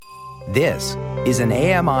This is an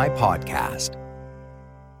AMI podcast.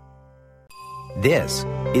 This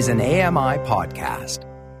is an AMI podcast.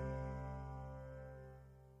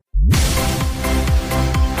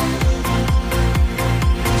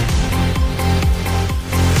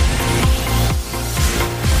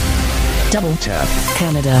 Double Tap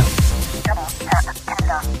Canada.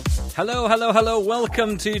 Hello.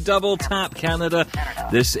 Welcome to Double Tap Canada.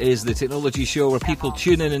 This is the technology show where people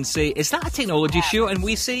tune in and say, is that a technology show? And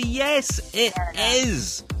we say, yes, it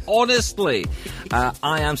is. Honestly.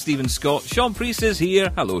 I am Stephen Scott. Sean Priest is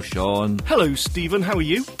here. Hello, Sean. Hello, Stephen. How are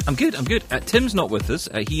you? I'm good. Tim's not with us.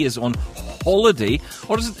 He is on holiday.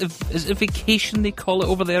 Or is it vacation they call it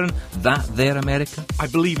over there in that there America? I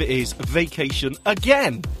believe it is vacation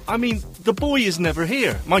again. I mean, the boy is never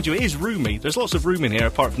here. Mind you, it is roomy. There's lots of room in here,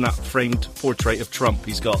 apart from that framed portrait of Trump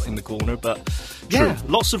he's got in the corner. But yeah,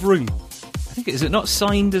 lots of room. I think, is it not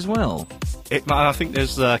signed as well? I think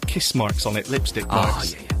there's kiss marks on it, lipstick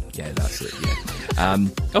marks. Oh, yeah, that's it, yeah.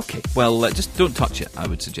 Okay, well, just don't touch it, I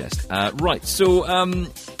would suggest. Right, so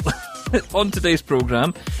on today's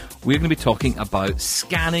programme, we're going to be talking about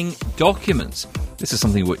scanning documents. This is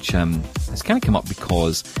something which has kind of come up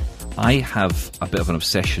because I have a bit of an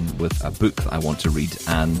obsession with a book that I want to read,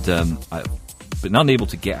 and I've been unable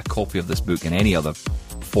to get a copy of this book in any other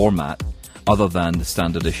format other than the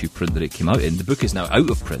standard issue print that it came out in. The book is now out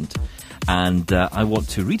of print, and I want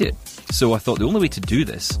to read it. So I thought the only way to do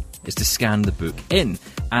this is to scan the book in.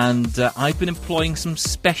 And I've been employing some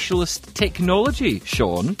specialist technology,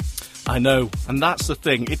 Sean. I know, and that's the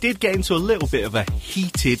thing. It did get into a little bit of a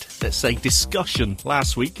heated, let's say, discussion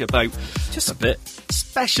last week about just a bit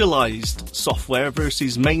specialised software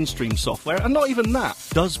versus mainstream software, and not even that.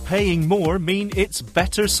 Does paying more mean it's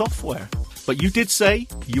better software? But you did say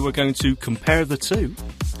you were going to compare the two.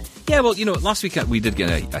 Yeah, well, last week we did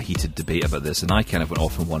get a heated debate about this, and I kind of went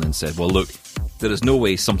off on one and said, well, look, there is no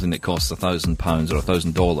way something that costs £1,000 or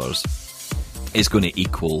 $1,000 is going to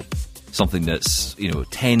equal something that's,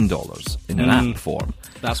 $10 in an app form.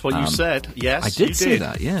 That's what you said, yes. I did say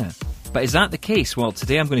that, yeah. But is that the case? Well,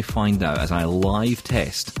 today I'm going to find out as I live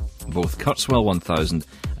test both Kurzweil 1000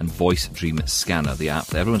 and Voice Dream Scanner, the app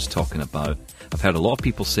that everyone's talking about. I've heard a lot of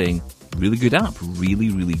people saying, really good app, really,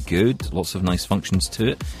 really good, lots of nice functions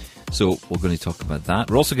to it. So we're going to talk about that.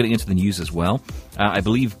 We're also getting into the news as well. I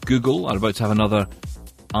believe Google are about to have another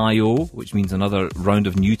I.O., which means another round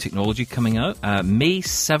of new technology coming out. May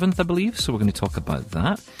 7th, I believe, so we're going to talk about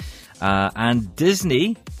that. And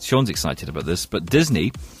Disney, Sean's excited about this, but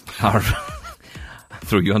Disney are...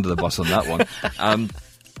 throw you under the bus on that one.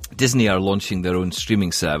 Disney are launching their own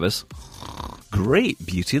streaming service. Great,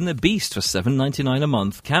 Beauty and the Beast for $7.99 a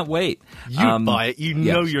month. Can't wait. You buy it. You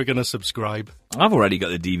know you're going to subscribe. I've already got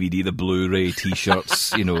the DVD, the Blu-ray,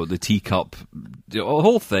 T-shirts, the teacup, the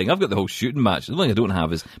whole thing. I've got the whole shooting match. The only thing I don't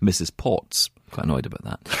have is Mrs. Potts. Quite annoyed about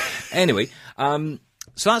that. Anyway,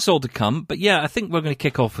 so that's all to come. But yeah, I think we're going to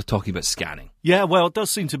kick off with talking about scanning. Yeah, well, it does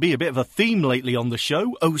seem to be a bit of a theme lately on the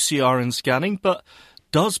show, OCR and scanning. But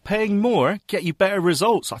does paying more get you better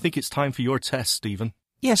results? I think it's time for your test, Stephen.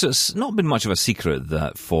 Yeah, so it's not been much of a secret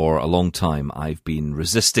that for a long time I've been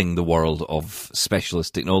resisting the world of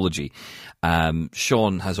specialist technology.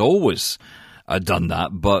 Sean has always done that,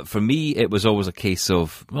 but for me it was always a case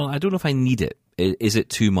of, well, I don't know if I need it. Is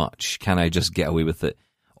it too much? Can I just get away with it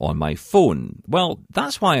on my phone? Well,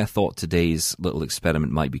 that's why I thought today's little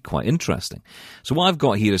experiment might be quite interesting. So what I've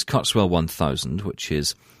got here is Kurzweil 1000, which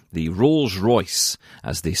is the Rolls-Royce,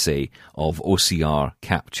 as they say, of OCR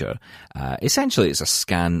capture. Essentially, it's a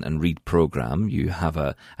scan and read program. You have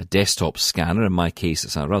a desktop scanner. In my case,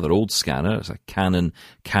 it's a rather old scanner. It's a Canon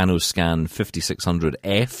CanoScan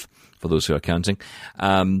 5600F, for those who are counting.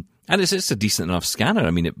 And it's a decent enough scanner.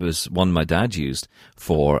 I mean, it was one my dad used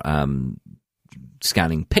for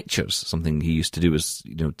scanning pictures. Something he used to do was,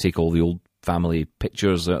 take all the old family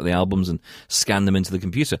pictures out of the albums and scan them into the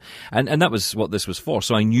computer. And that was what this was for.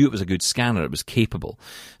 So I knew it was a good scanner. It was capable.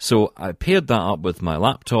 So I paired that up with my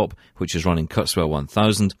laptop, which is running Kurzweil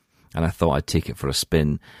 1000, and I thought I'd take it for a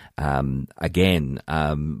spin again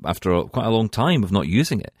after quite a long time of not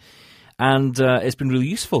using it. And it's been really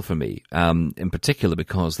useful for me, in particular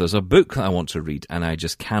because there's a book that I want to read, and I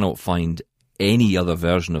just cannot find any other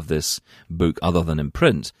version of this book other than in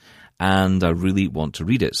print. And I really want to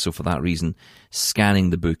read it. So for that reason, scanning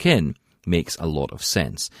the book in makes a lot of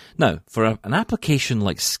sense. Now, for an application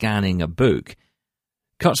like scanning a book,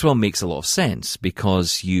 Kurzweil makes a lot of sense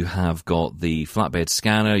because you have got the flatbed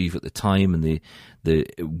scanner, you've got the time and the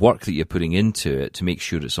work that you're putting into it to make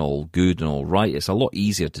sure it's all good and all right. It's a lot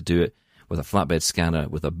easier to do it with a flatbed scanner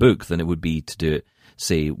with a book than it would be to do it,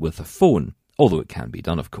 say, with a phone. although it can be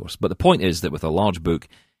done, of course. But the point is that with a large book,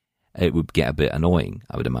 it would get a bit annoying,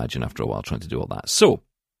 I would imagine, after a while trying to do all that. So,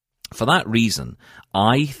 for that reason,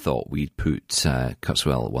 I thought we'd put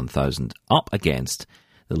Kurzweil 1000 up against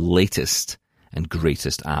the latest and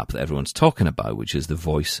greatest app that everyone's talking about, which is the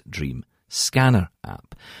Voice Dream Scanner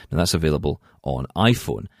app. Now, that's available on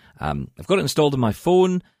iPhone. I've got it installed on my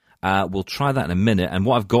phone. We'll try that in a minute. And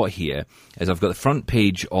what I've got here is I've got the front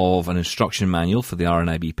page of an instruction manual for the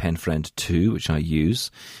RNIB PenFriend 2, which I use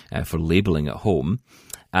for labelling at home.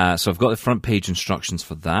 So I've got the front page instructions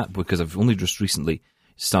for that because I've only just recently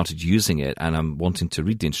started using it and I'm wanting to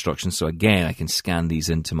read the instructions. So again, I can scan these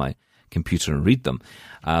into my computer and read them.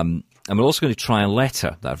 And we're also going to try a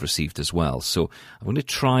letter that I've received as well. So I'm going to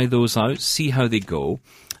try those out, see how they go.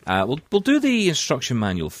 We'll do the instruction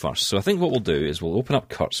manual first. So I think what we'll do is we'll open up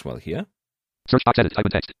Kurzweil here. Search box edit, type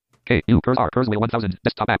in text. Kurzweil 1000,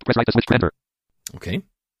 desktop app, press right to switch to enter. Okay,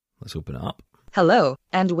 let's open it up. Hello,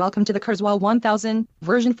 and welcome to the Kurzweil 1000,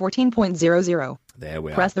 version 14.00. There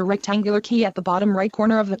we are. Press the rectangular key at the bottom right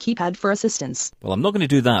corner of the keypad for assistance. Well, I'm not going to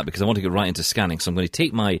do that because I want to get right into scanning. So I'm going to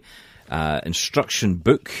take my instruction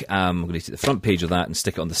book. I'm going to take the front page of that and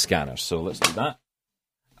stick it on the scanner. So let's do that.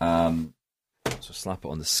 So slap it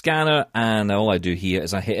on the scanner, and all I do here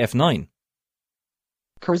is I hit F9.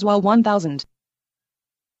 Kurzweil 1000.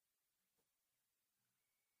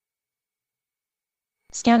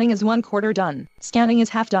 Scanning is 1/4 done. Scanning is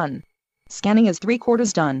half done. Scanning is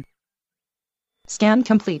 3/4 done. Scan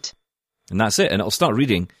complete. And that's it, and it'll start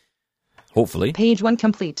reading, hopefully. Page 1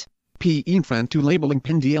 complete. PenFriend 2 labeling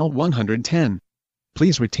pin DL110.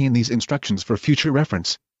 Please retain these instructions for future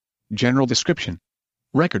reference. General description.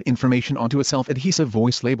 Record information onto a self-adhesive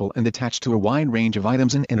voice label and attached to a wide range of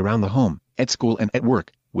items in and around the home, at school and at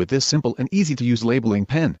work, with this simple and easy-to-use labeling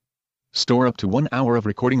pen. Store up to 1 hour of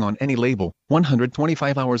recording on any label,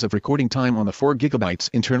 125 hours of recording time on the 4 GB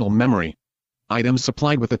internal memory. Items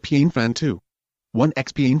supplied with a PenFriend 2.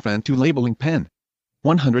 1x PenFriend 2 labeling pen.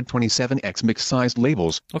 127x mixed-sized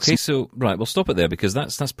labels. Okay, so, right, we'll stop it there because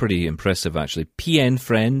that's pretty impressive, actually.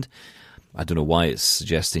 PenFriend, I don't know why it's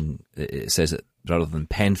suggesting, it says it rather than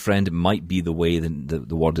PenFriend. It might be the way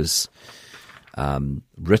the word is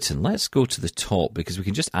written. Let's go to the top because we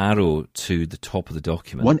can just arrow to the top of the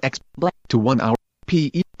document. 1x black to 1 hour.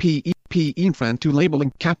 PenFriend 2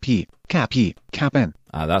 labeling cap N.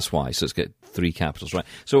 That's why. So it's got 3 capitals, right?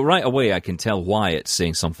 So right away I can tell why it's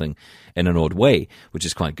saying something in an odd way, which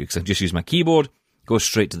is quite good because I just use my keyboard, go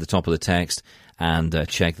straight to the top of the text, and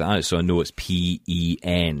check that out. So I know it's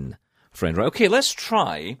PEN friend, right? Okay, let's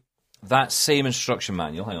try that same instruction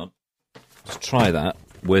manual. Hang on. Let's try that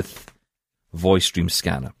with Voice Dream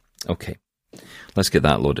Scanner. Okay, let's get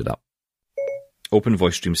that loaded up. Open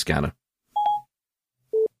Voice Dream Scanner.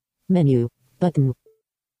 Menu. Button.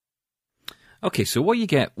 Okay, so what you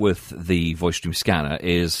get with the Voice Dream Scanner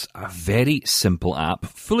is a very simple app,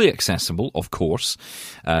 fully accessible, of course,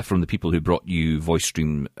 from the people who brought you Voice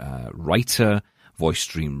Dream Writer, Voice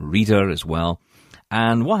Dream Reader as well.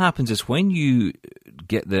 And what happens is when you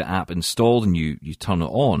get the app installed and you turn it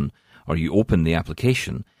on, or you open the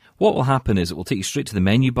application, what will happen is it will take you straight to the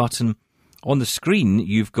menu button. On the screen,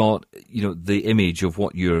 you've got, the image of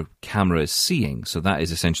what your camera is seeing. So that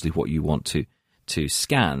is essentially what you want to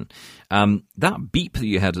scan. That beep that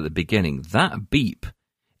you had at the beginning, that beep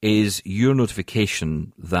is your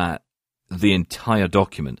notification that the entire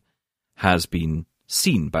document has been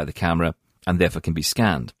seen by the camera and therefore can be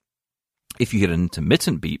scanned. If you hear an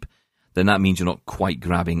intermittent beep, then that means you're not quite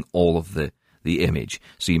grabbing all of the image.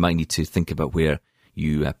 So you might need to think about where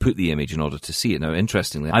you put the image in order to see it. Now,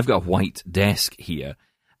 interestingly, I've got a white desk here,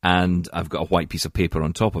 and I've got a white piece of paper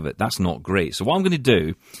on top of it. That's not great. So what I'm going to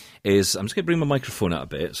do is I'm just going to bring my microphone out a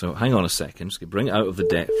bit. So hang on a second. I'm just going to bring it out of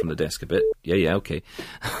from the desk a bit. Yeah, okay.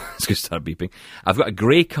 It's going to start beeping. I've got a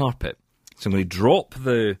grey carpet. So I'm going to drop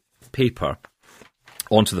the paper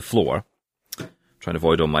onto the floor. Trying to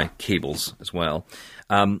avoid all my cables as well.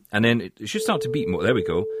 And then it should start to beep more. There we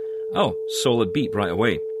go. Oh, solid beep right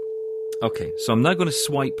away. Okay, so I'm now going to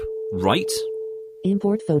swipe right.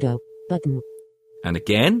 Import photo. Button. And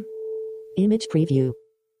again. Image preview.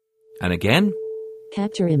 And again.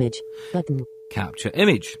 Capture image. Button. Capture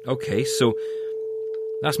image. Okay, so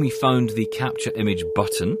that's me found the capture image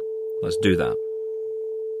button. Let's do that.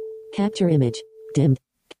 Capture image. Dimmed.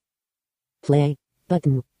 Play.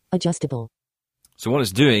 Button. Adjustable. So what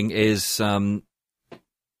it's doing is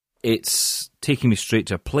it's taking me straight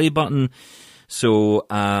to a play button. So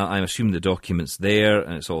I'm assuming the document's there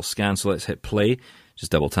and it's all scanned. So let's hit play.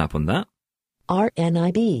 Just double tap on that.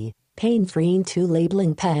 RNIB. PenFriend 2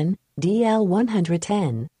 labeling pen.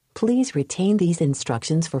 DL110. Please retain these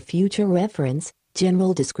instructions for future reference.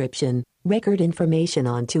 General description. Record information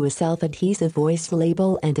onto a self-adhesive voice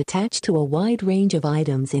label and attached to a wide range of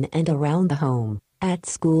items in and around the home, at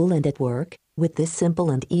school and at work. With this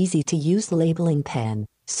simple and easy-to-use labeling pen,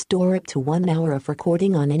 store up to 1 hour of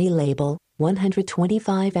recording on any label,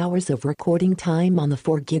 125 hours of recording time on the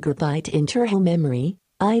 4 GB internal memory.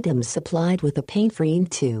 Items supplied with a PaintFree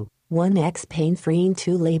 2, 1x PaintFree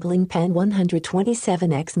 2 labeling pen,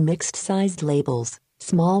 127x mixed-sized labels,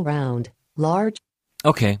 small, round, large.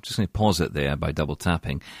 Okay, just going to pause it there by double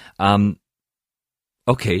tapping.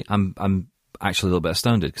 Okay, I'm actually a little bit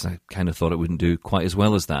astounded because I kind of thought it wouldn't do quite as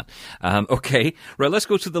well as that. Okay, right, let's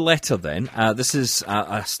go to the letter then. This is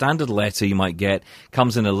a standard letter you might get.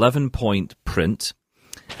 Comes in 11-point print.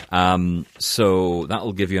 So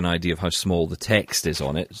that'll give you an idea of how small the text is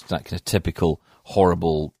on it. It's that kind of typical,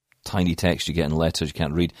 horrible, tiny text you get in letters you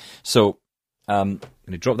can't read. So I'm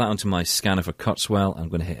going to drop that onto my scanner for Kurzweil. I'm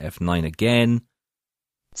going to hit F9 again.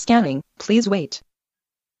 Scanning, please wait.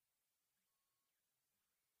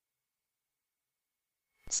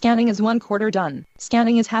 Scanning is 1/4 done.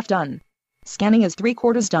 Scanning is half done. Scanning is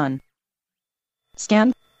 3/4 done.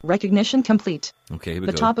 Scan. Recognition complete. Okay, here we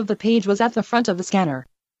The go. top of the page was at the front of the scanner.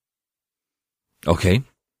 Okay.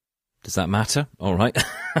 Does that matter? All right.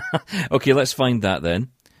 Okay, let's find that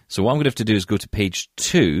then. So what I'm going to have to do is go to page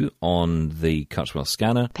 2 on the Kurzweil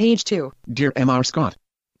scanner. Page 2. Dear M.R. Scott,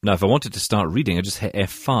 Now, if I wanted to start reading, I just hit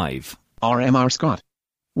F5. R.M.R. Scott,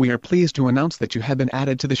 we are pleased to announce that you have been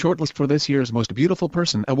added to the shortlist for this year's Most Beautiful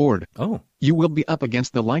Person award. Oh, You will be up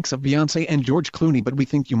against the likes of Beyonce and George Clooney, but we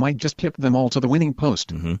think you might just pip them all to the winning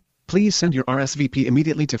post. mm-hmm. Please send your RSVP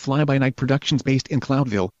immediately to Fly By Night Productions based in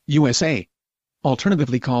Cloudville, USA.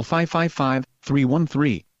 Alternatively, call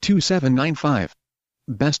 555-313-2795.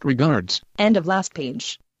 Best regards. End of last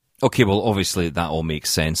page. Okay, well, obviously that all makes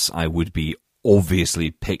sense. I would be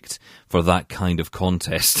obviously picked for that kind of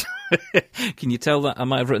contest. Can you tell that I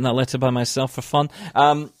might have written that letter by myself for fun?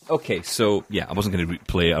 Okay, so yeah, I wasn't going to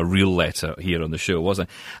play a real letter here on the show, was I?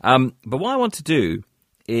 But what I want to do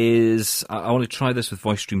is I want to try this with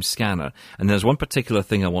VoiceStream Scanner, and there's one particular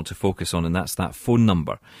thing I want to focus on, and that's that phone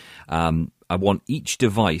number. I want each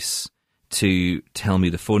device to tell me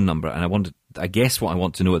the phone number, and I guess what I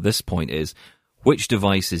want to know at this point is which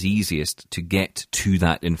device is easiest to get to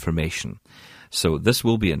that information. So this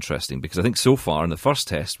will be interesting, because I think so far in the first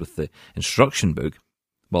test with the instruction book,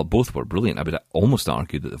 well, both were brilliant. I would almost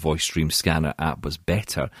argue that the VoiceStream Scanner app was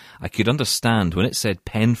better. I could understand when it said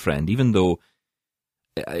Pen Friend, even though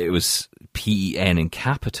it was PEN in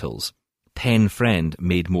capitals, Pen Friend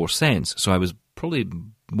made more sense. So I was probably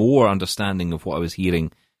more understanding of what I was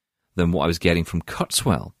hearing than what I was getting from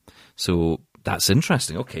Kurzweil. So that's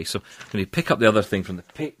interesting. Okay, so I'm going to pick up the other thing from the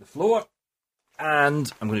floor, and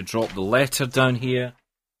I'm going to drop the letter down here.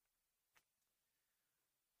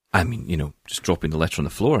 I mean, just dropping the letter on the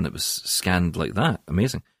floor, and it was scanned like that.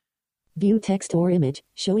 Amazing. View text or image,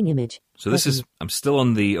 showing image. So this is, I'm still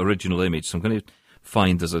on the original image, so I'm going to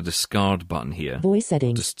find there's a discard button here. Voice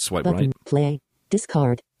settings. Just swipe button, right. Play.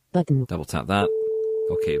 Discard. Button. Double tap that.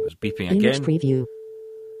 Okay, it was beeping Image again. preview.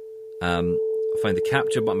 I'll find the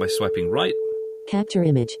capture button by swiping right. Capture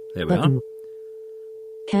image. There we button. are.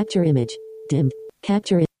 Capture image. Dimmed.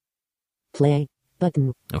 Capture. Play.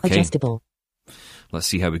 Button. Okay. Adjustable. Let's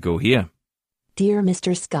see how we go here. Dear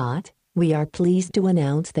Mr. Scott, we are pleased to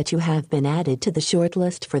announce that you have been added to the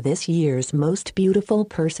shortlist for this year's Most Beautiful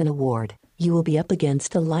Person award. You will be up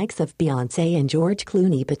against the likes of Beyonce and George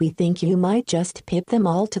Clooney, but we think you might just pip them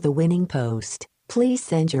all to the winning post. Please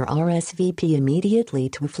send your RSVP immediately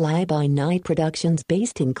to Fly By Night Productions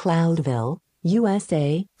based in Cloudville,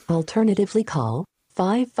 USA. Alternatively, call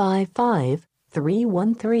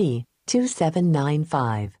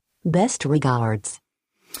 555-313-2795. Best regards.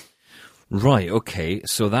 Right, okay.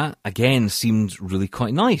 So that, again, seemed really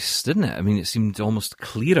quite nice, didn't it? I mean, it seemed almost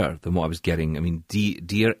clearer than what I was getting. I mean,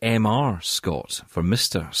 Dear M.R. Scott for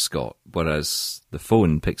Mr. Scott, whereas the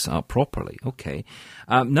phone picks it up properly. Okay.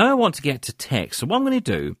 Now I want to get to text. So what I'm going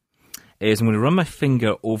to do is I'm going to run my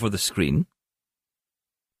finger over the screen.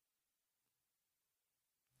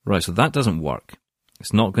 Right, so that doesn't work.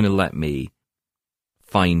 It's not going to let me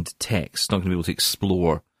find text. It's not going to be able to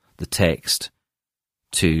explore the text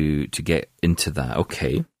to get into that.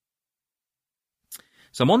 Okay.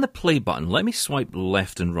 So I'm on the play button. Let me swipe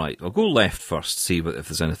left and right. I'll go left first, see if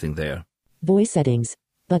there's anything there. Voice settings.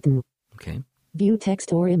 Button. Okay. View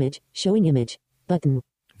text or image, showing image. Button.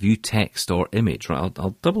 View text or image. Right,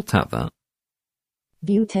 I'll double tap that.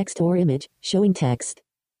 View text or image, showing text.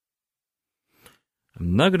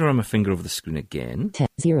 I'm now going to run my finger over the screen again.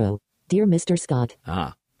 0. Dear Mr. Scott.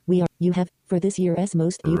 Ah. You have, for this year's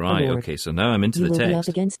most beautiful Right, award. okay, so now I'm into You the will be up text.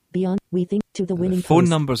 against, beyond, we think, to the winning The phone post.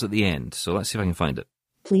 number's at the end, so let's see if I can find it.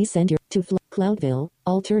 Please send your, to Cloudville,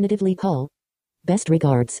 alternatively call. Best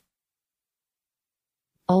regards.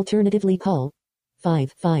 Alternatively call.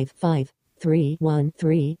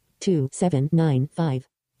 555-313-2795.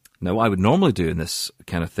 Now, what I would normally do in this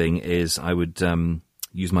kind of thing is I would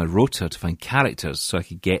use my rotor to find characters so I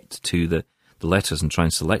could get to the letters and try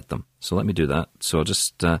and select them. So let me do that. So I'll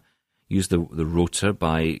just use the rotor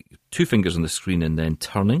by 2 fingers on the screen and then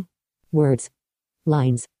turning. Words.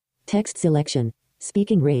 Lines. Text selection.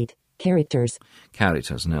 Speaking rate. Characters.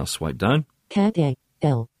 Characters. Now I'll swipe down. Cat A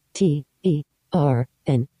L T E R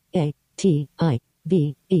N A T I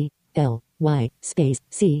V E L Y space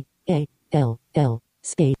C A L L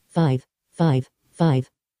space 555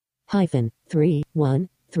 hyphen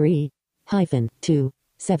 313 hyphen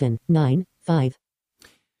 2795.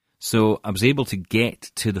 So I was able to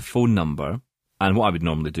get to the phone number, and what I would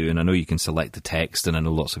normally do, and I know you can select the text, and I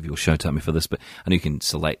know lots of you will shout at me for this, but I know you can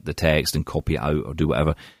select the text and copy it out or do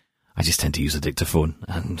whatever. I just tend to use a dictaphone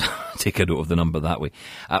and take a note of the number that way.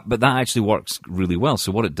 But that actually works really well.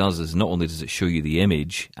 So what it does is not only does it show you the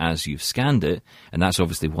image as you've scanned it, and that's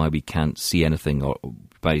obviously why we can't see anything or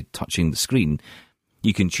by touching the screen,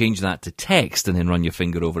 you can change that to text and then run your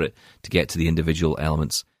finger over it to get to the individual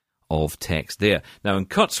elements of text there. Now in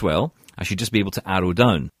Kurzweil, I should just be able to arrow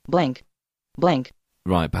down. Blank. Blank.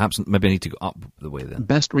 Right, perhaps maybe I need to go up the way then.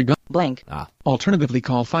 Best regards. Blank. Alternatively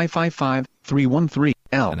call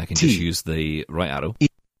 555-313-L. And I can just use the right arrow.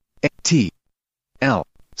 T L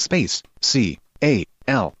space C A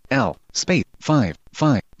L L space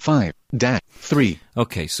 555-3.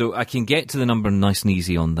 Okay, so I can get to the number nice and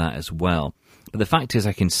easy on that as well. But the fact is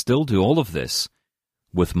I can still do all of this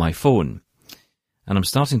with my phone. And I'm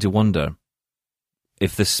starting to wonder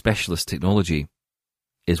if this specialist technology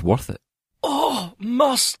is worth it. Oh,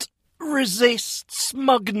 must resist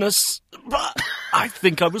smugness. But I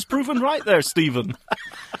think I was proven right there, Stephen.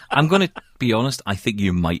 I'm going to be honest, I think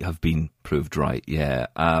you might have been proved right, yeah.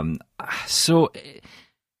 So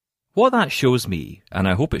what that shows me, and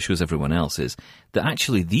I hope it shows everyone else, is that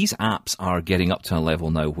actually these apps are getting up to a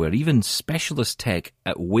level now where even specialist tech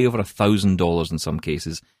at way over $1,000 in some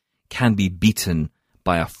cases can be beaten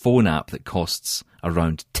by a phone app that costs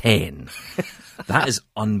around 10. That is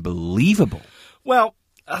unbelievable. Well,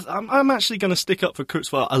 I'm actually going to stick up for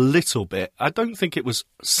Kurzweil a little bit. I don't think it was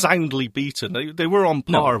soundly beaten. They were on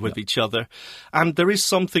par with each other. And there is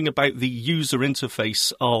something about the user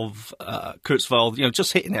interface of Kurzweil,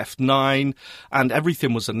 just hitting F9 and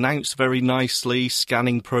everything was announced very nicely,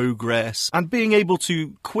 scanning progress, and being able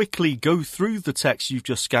to quickly go through the text you've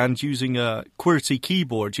just scanned using a QWERTY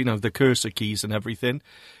keyboard, the cursor keys and everything,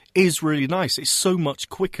 is really nice. It's so much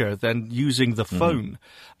quicker than using the phone.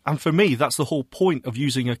 And for me, that's the whole point of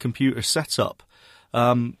using a computer setup.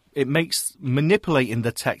 It makes manipulating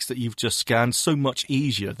the text that you've just scanned so much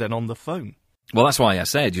easier than on the phone. Well, that's why I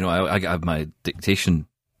said, I have my dictation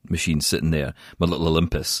machine sitting there, my little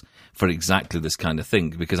Olympus, for exactly this kind of thing,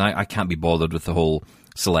 because I can't be bothered with the whole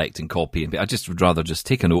select and copy. I just would rather just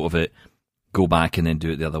take a note of it, go back and then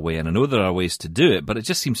do it the other way. And I know there are ways to do it, but it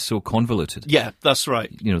just seems so convoluted. Yeah, that's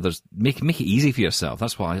right. There's make it easy for yourself.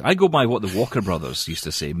 That's why I go by what the Walker brothers used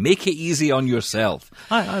to say. Make it easy on yourself.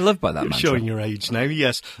 I live by that You're mantra. showing your age now,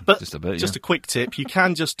 yes. But Just a bit, a quick tip, you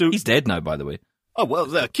can just do... He's dead now, by the way. Oh,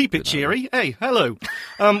 well, keep it cheery. Hey, hello.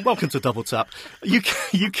 Welcome to Double Tap. You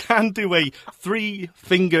can do a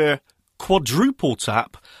 3-finger quadruple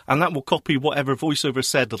tap, and that will copy whatever voiceover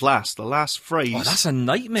said the last phrase. Oh, that's a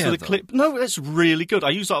nightmare. So the clip. No, that's really good.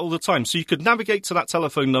 I use that all the time. So you could navigate to that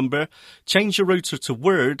telephone number, change your rotor to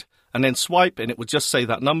Word, and then swipe, and it would just say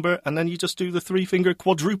that number, and then you just do the 3-finger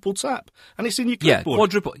quadruple tap, and it's in your clipboard. Yeah,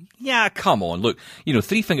 quadruple. Yeah, come on. Look,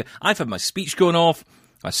 3-finger. I've had my speech going off,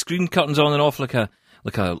 my screen curtains on and off like a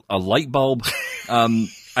light bulb. I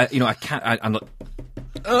can't. I'm like.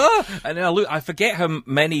 And then I forget how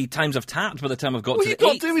many times I've tapped by the time I've got to the 8th.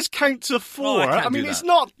 What you've got to do is count to 4. I mean, it's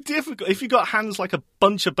not difficult. If you've got hands like a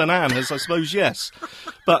bunch of bananas, I suppose, yes.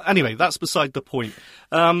 But anyway, that's beside the point.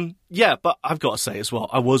 But I've got to say as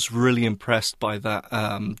well, I was really impressed by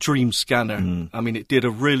that Dream Scanner. I mean, it did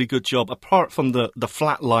a really good job, apart from the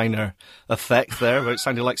flatliner effect there, where it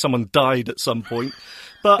sounded like someone died at some point.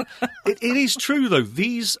 But it is true, though.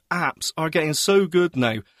 These apps are getting so good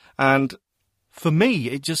now. And for me,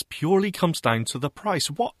 it just purely comes down to the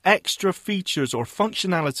price. What extra features or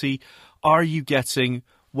functionality are you getting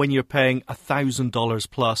when you're paying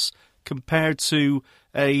 $1,000 plus compared to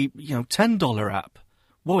a $10 app?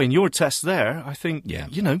 Well, in your test there, I think,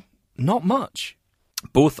 not much.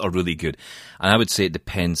 Both are really good. And I would say it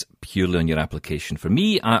depends purely on your application. For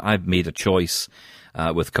me, I've made a choice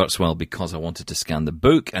with Kurzweil because I wanted to scan the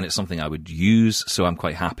book, and it's something I would use, so I'm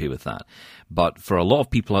quite happy with that. But for a lot of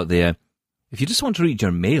people out there, if you just want to read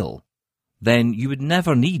your mail, then you would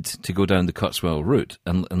never need to go down the Kurzweil route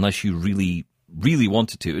unless you really, really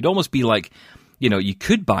wanted to. It would almost be like, you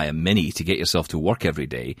could buy a Mini to get yourself to work every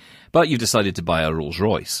day, but you've decided to buy a Rolls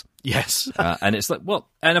Royce. Yes. And it's like, well,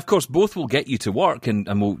 and of course, both will get you to work and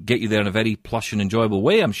will get you there in a very plush and enjoyable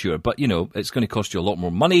way, I'm sure. But, it's going to cost you a lot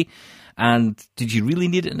more money. And did you really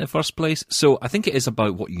need it in the first place? So I think it is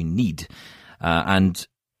about what you need. And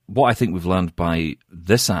what I think we've learned by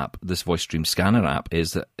this app, this VoiceStream Scanner app,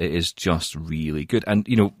 is that it is just really good. And,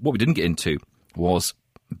 what we didn't get into was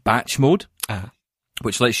batch mode,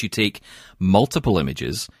 which lets you take multiple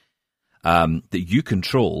images that you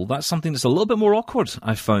control. That's something that's a little bit more awkward,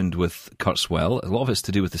 I've found, with Kurzweil. A lot of it's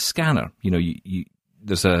to do with the scanner.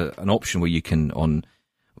 There's an option where you can, on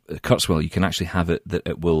Kurzweil, you can actually have it that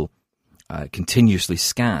it will continuously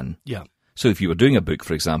scan. Yeah. So if you were doing a book,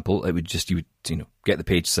 for example, you would get the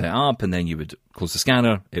page set up, and then you would close the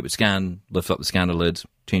scanner, it would scan, lift up the scanner lid,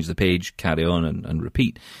 change the page, carry on, and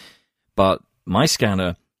repeat. But my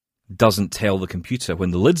scanner doesn't tell the computer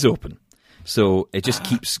when the lid's open. So it just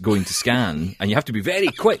keeps going to scan, and you have to be very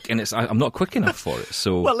quick, and I'm not quick enough for it.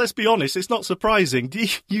 So, well, let's be honest, it's not surprising.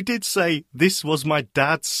 You did say, this was my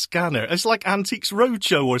dad's scanner. It's like Antiques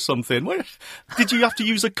Roadshow or something. Did you have to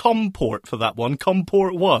use a COM port for that one? COM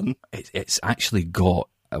port 1? It's actually got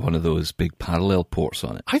one of those big parallel ports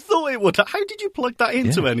on it. I thought it would. How did you plug that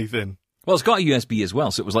into anything? Well, it's got a USB as well,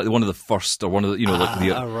 so it was like one of the first, or one of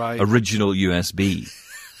the, original USB.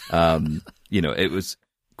 It was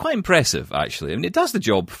quite impressive, actually. I mean, it does the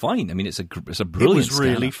job fine. I mean, it's a brilliant It was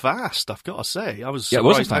really scanner. fast, I've got to say. I was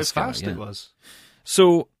surprised how fast it was.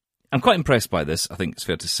 So I'm quite impressed by this, I think it's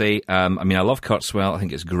fair to say. I love Kurzweil. I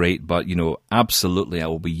think it's great, but, absolutely I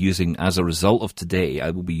will be using, as a result of today, I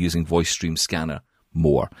will be using VoiceStream Scanner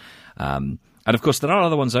more. And, of course, there are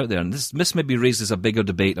other ones out there, and this maybe raises a bigger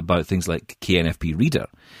debate about things like KNFP Reader,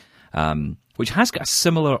 which has got a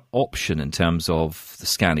similar option in terms of the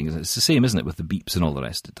scanning. It's the same, isn't it, with the beeps and all the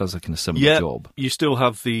rest? It does a kind of similar job. You still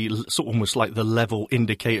have the sort of almost like the level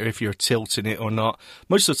indicator if you're tilting it or not.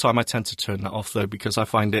 Most of the time I tend to turn that off, though, because I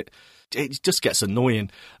find it just gets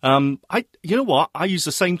annoying. You know what? I use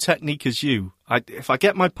the same technique as you. If I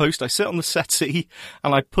get my post, I sit on the settee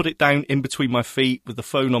and I put it down in between my feet with the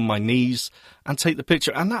phone on my knees and take the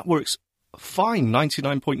picture, and that works fine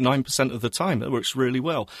 99.9% of the time. It works really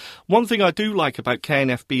well. One thing I do like about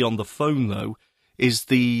KNFB on the phone, though, is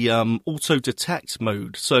the auto detect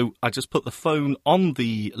mode. So I just put the phone on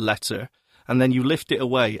the letter and then you lift it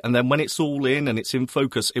away, and then when it's all in and it's in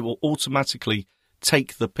focus, it will automatically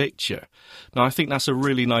take the picture. Now, I think that's a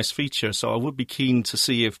really nice feature, so I would be keen to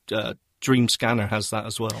see if Dream Scanner has that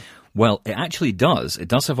as well. Well, it actually does. It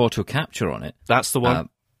does have auto capture on it. That's the one.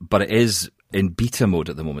 But it is in beta mode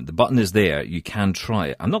at the moment. The button is there. You can try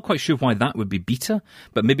it. I'm not quite sure why that would be beta,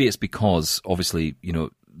 but maybe it's because, obviously,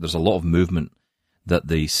 there's a lot of movement that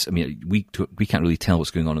we can't really tell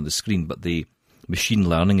what's going on the screen, but the machine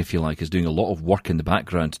learning, if you like, is doing a lot of work in the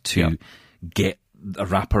background to get a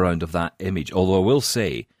wraparound of that image. Although I will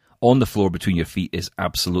say, on the floor between your feet is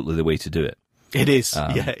absolutely the way to do it. It is.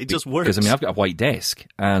 It just works. Because, I've got a white desk,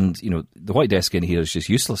 and, the white desk in here is just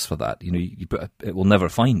useless for that. It will never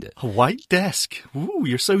find it. A white desk? Ooh,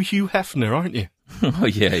 you're so Hugh Hefner, aren't you? Oh,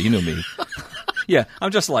 yeah, you know me. Yeah,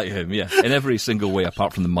 I'm just like him, yeah. In every single way,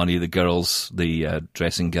 apart from the money, the girls, the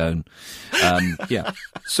dressing gown. Yeah.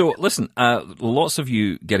 So, listen, lots of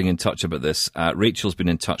you getting in touch about this. Rachel's been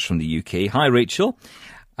in touch from the UK. Hi, Rachel.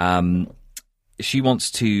 She wants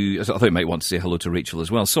to... I thought you might want to say hello to Rachel as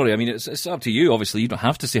well. Sorry, it's up to you, obviously. You don't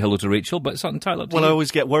have to say hello to Rachel, but it's entirely up to you. Well, I always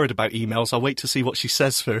get worried about emails. I'll wait to see what she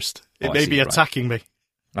says first. It may be attacking me.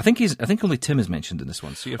 I think only Tim is mentioned in this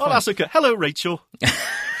one, so you're fine. That's okay. Hello, Rachel.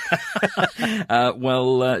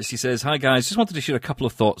 She says, hi guys, just wanted to share a couple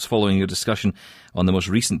of thoughts following your discussion on the most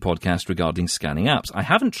recent podcast regarding scanning apps. I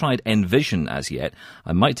haven't tried Envision as yet.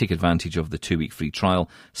 I might take advantage of the 2-week free trial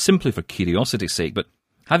simply for curiosity's sake, but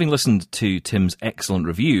having listened to Tim's excellent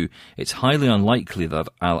review, it's highly unlikely that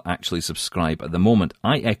I'll actually subscribe at the moment.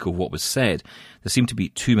 I echo what was said. There seem to be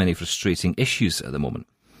too many frustrating issues at the moment.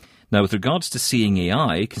 Now, with regards to Seeing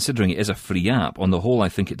AI, considering it is a free app, on the whole I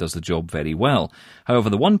think it does the job very well. However,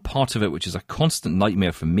 the one part of it which is a constant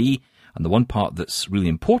nightmare for me, and the one part that's really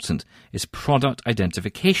important, is product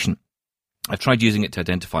identification. I've tried using it to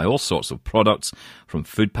identify all sorts of products, from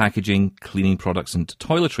food packaging, cleaning products, and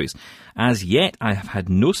toiletries. As yet, I have had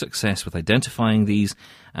no success with identifying these,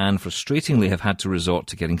 and frustratingly have had to resort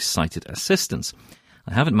to getting sighted assistance.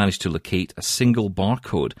 I haven't managed to locate a single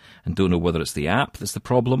barcode, and don't know whether it's the app that's the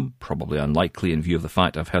problem, probably unlikely in view of the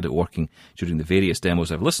fact I've had it working during the various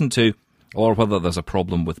demos I've listened to, or whether there's a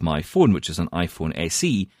problem with my phone, which is an iPhone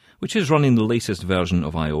SE, which is running the latest version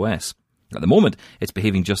of iOS. At the moment, it's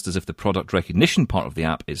behaving just as if the product recognition part of the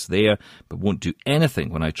app is there, but won't do anything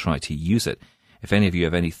when I try to use it. If any of you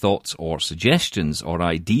have any thoughts or suggestions or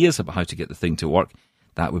ideas about how to get the thing to work,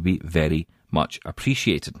 that would be very much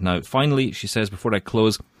appreciated. Now, finally, she says, before I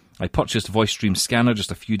close, I purchased VoiceStream Scanner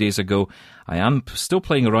just a few days ago. I am still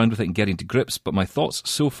playing around with it and getting to grips, but my thoughts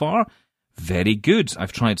so far? Very good.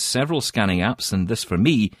 I've tried several scanning apps, and this, for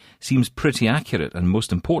me, seems pretty accurate, and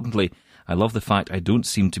most importantly, I love the fact I don't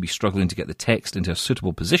seem to be struggling to get the text into a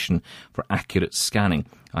suitable position for accurate scanning.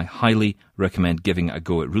 I highly recommend giving it a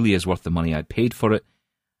go. It really is worth the money I paid for it.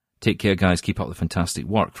 Take care, guys. Keep up the fantastic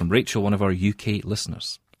work. From Rachel, one of our UK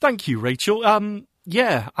listeners. Thank you, Rachel.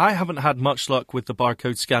 Yeah, I haven't had much luck with the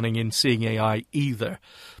barcode scanning in Seeing AI either.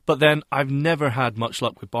 But then I've never had much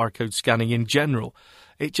luck with barcode scanning in general.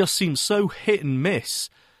 It just seems so hit and miss.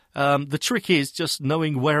 The trick is just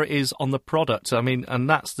knowing where it is on the product. I mean, and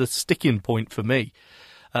that's the sticking point for me.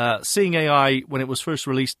 Seeing AI, when it was first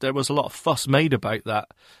released, there was a lot of fuss made about that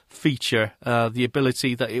feature, the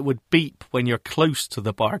ability that it would beep when you're close to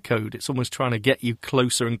the barcode. It's almost trying to get you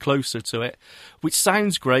closer and closer to it, which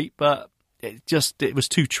sounds great, but it was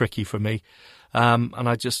too tricky for me. And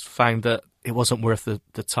I just found that it wasn't worth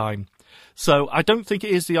the time. So I don't think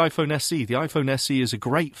it is the iPhone SE. The iPhone SE is a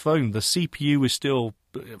great phone. The CPU is still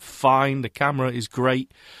fine. The camera is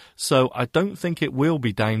great. So I don't think it will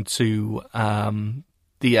be down to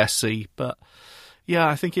the SE. But yeah,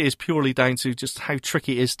 I think it is purely down to just how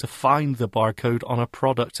tricky it is to find the barcode on a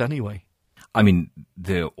product anyway. I mean,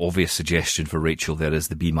 the obvious suggestion for Rachel there is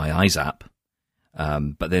the Be My Eyes app.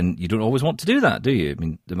 But then you don't always want to do that, do you? I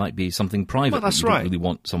mean, there might be something private well, that's that you don't really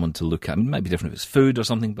want someone to look at. I mean, it might be different if it's food or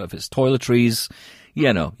something, but if it's toiletries,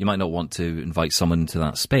 you might not want to invite someone into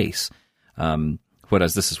that space.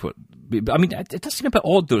 Whereas this is what... I mean, it does seem a bit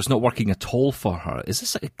odd, though, it's not working at all for her.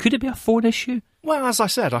 Could it be a phone issue? Well, as I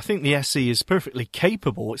said, I think the SE is perfectly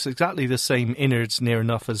capable. It's exactly the same innards near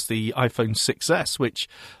enough as the iPhone 6S, which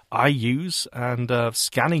I use, and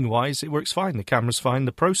scanning-wise, it works fine. The camera's fine,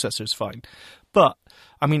 the processor's fine. But,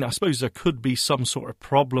 I mean, I suppose there could be some sort of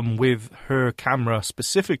problem with her camera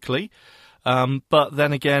specifically. But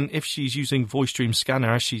then again, if she's using VoiceStream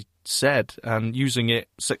Scanner, as she said, and using it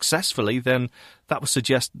successfully, then that would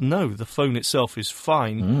suggest, no, the phone itself is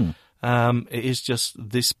fine. It is just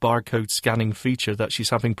this barcode scanning feature that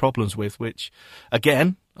she's having problems with, which,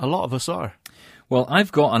 again, a lot of us are. Well,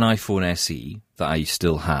 I've got an iPhone SE that I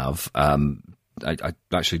still have. I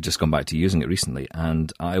actually just gone back to using it recently,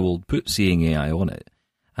 and I will put Seeing AI on it.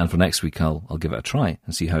 And for next week, I'll give it a try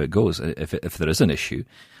and see how it goes. If there is an issue,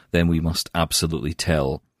 then we must absolutely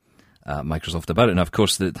tell Microsoft about it. Now, of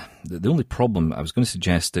course, the only problem, I was going to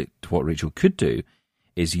suggest that what Rachel could do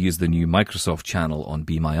is use the new Microsoft channel on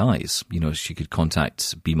Be My Eyes. She could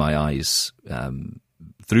contact Be My Eyes,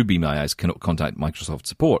 through Be My Eyes, contact Microsoft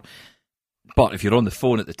support. But if you're on the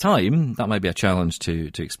phone at the time, that might be a challenge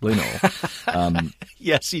to explain it all.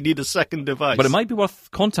 Yes, you need a second device. But it might be worth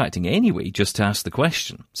contacting anyway, just to ask the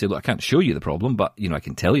question. Say, look, I can't show you the problem, but I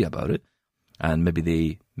can tell you about it. And maybe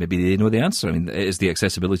they know the answer. I mean, it is the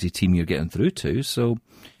accessibility team you're getting through to, so...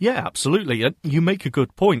 Yeah, absolutely. You make a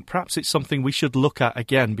good point. Perhaps it's something we should look at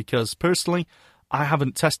again, because personally, I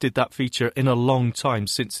haven't tested that feature in a long time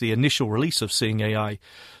since the initial release of Seeing AI.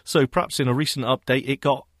 So perhaps in a recent update, it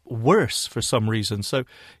got worse for some reason. So,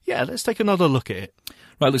 yeah, let's take another look at it.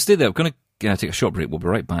 Right, let's stay there. We're going to take a short break. We'll be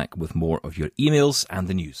right back with more of your emails and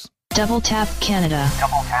the news. Double Tap Canada.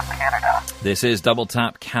 Double Tap Canada. This is Double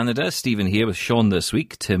Tap Canada. Stephen here with Sean this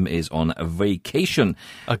week. Tim is on a vacation.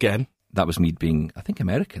 Again. That was me being, I think,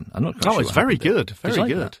 American. I'm not quite sure. Oh, it's very good.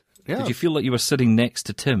 Very good. Yeah. Did you feel like you were sitting next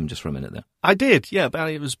to Tim just for a minute there? I did, yeah, but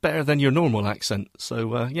it was better than your normal accent.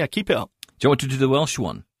 So, yeah, keep it up. Do you want to do the Welsh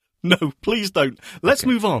one? No, please don't. Let's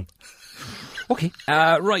move on. Okay.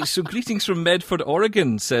 Right, so greetings from Medford,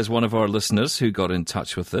 Oregon, says one of our listeners who got in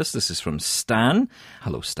touch with us. This is from Stan.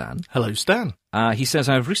 Hello, Stan. Hello, Stan. He says,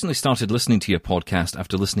 I've recently started listening to your podcast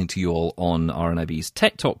after listening to you all on RNIB's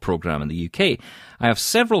Tech Talk programme in the UK. I have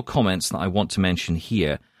several comments that I want to mention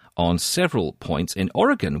here on several points. In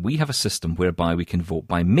Oregon, we have a system whereby we can vote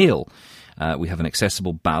by mail. We have an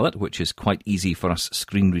accessible ballot, which is quite easy for us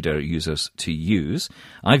screen reader users to use.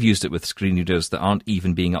 I've used it with screen readers that aren't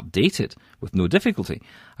even being updated with no difficulty.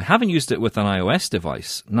 I haven't used it with an iOS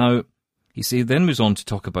device. Now, he then moves on to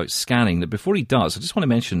talk about scanning. Now, before he does, I just want to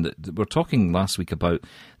mention that we were talking last week about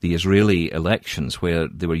the Israeli elections where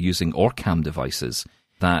they were using Orcam devices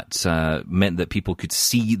that meant that people could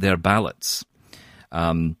see their ballots.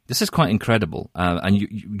 This is quite incredible. And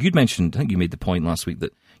you'd mentioned, I think you made the point last week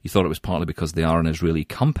that you thought it was partly because they are an Israeli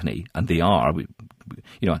company, and they are. I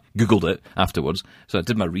Googled it afterwards, so I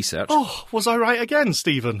did my research. Oh, was I right again,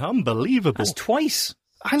 Stephen? Unbelievable. That's twice.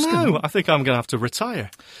 I know. I think I'm going to have to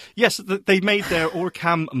retire. Yes, they made their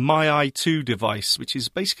Orcam MyEye2 device, which is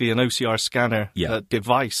basically an OCR scanner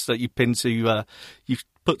device that you pin to, you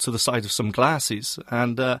put to the side of some glasses.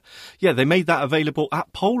 And, they made that available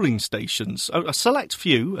at polling stations. A select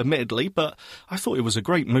few, admittedly, but I thought it was a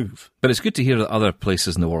great move. But it's good to hear that other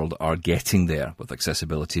places in the world are getting there with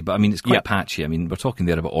accessibility. But, I mean, it's quite patchy. I mean, we're talking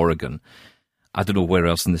there about Oregon. I don't know where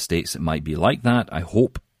else in the States it might be like that. I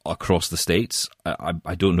hope across the States.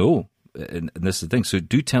 I don't know. And this is the thing. So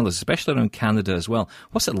do tell us, especially around Canada as well,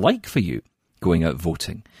 what's it like for you going out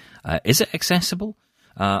voting? Is it accessible?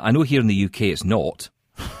 I know here in the UK it's not.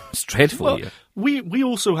 It's dreadful here. We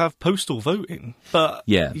also have postal voting, but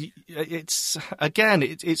it's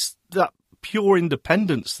that pure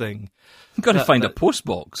independence thing. You've got to find a post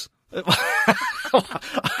box. I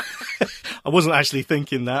wasn't actually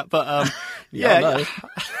thinking that, but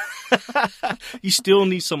you still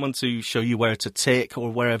need someone to show you where to tick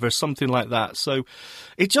or wherever, something like that. So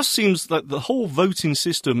it just seems that the whole voting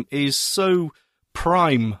system is so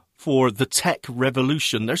prime for the tech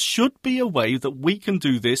revolution. There should be a way that we can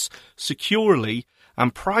do this securely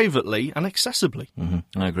and privately and accessibly.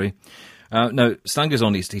 Mm-hmm. I agree. Now, Stan goes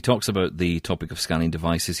on, he talks about the topic of scanning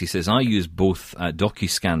devices. He says, I use both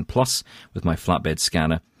DocuScan Plus with my flatbed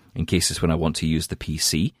scanner in cases when I want to use the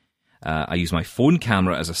PC. I use my phone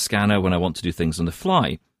camera as a scanner when I want to do things on the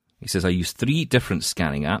fly. He says, I use 3 different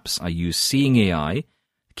scanning apps. I use Seeing AI,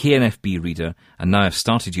 KNFB Reader, and now I've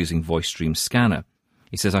started using VoiceStream Scanner.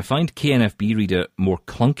 He says, I find KNFB Reader more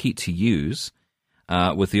clunky to use.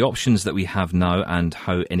 With the options that we have now and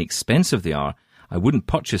how inexpensive they are, I wouldn't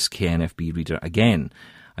purchase KNFB Reader again.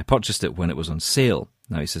 I purchased it when it was on sale.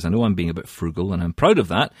 Now, he says, I know I'm being a bit frugal, and I'm proud of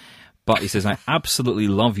that, but he says, I absolutely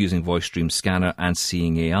love using VoiceStream Scanner and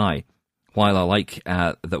Seeing AI. While I like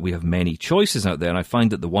that we have many choices out there, I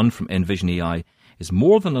find that the one from Envision AI is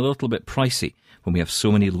more than a little bit pricey when we have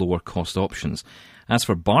so many lower cost options. As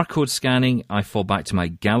for barcode scanning, I fall back to my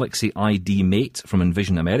Galaxy ID Mate from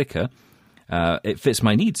Envision America. It fits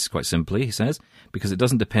my needs, quite simply, he says, because it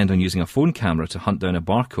doesn't depend on using a phone camera to hunt down a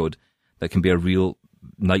barcode that can be a real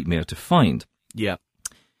nightmare to find. Yeah.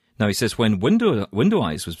 Now, he says, when Window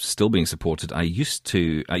Eyes was still being supported, I used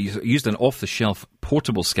an off-the-shelf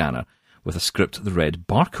portable scanner with a script that read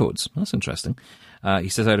barcodes. That's interesting. He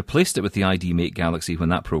says, I replaced it with the ID Mate Galaxy when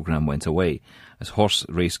that program went away. As horse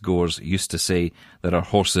race goers used to say, there are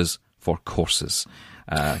horses for courses.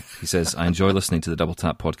 He says, I enjoy listening to the Double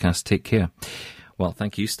Tap podcast. Take care. Well,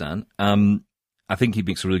 thank you, Stan. I think he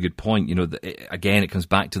makes a really good point. You know, again, it comes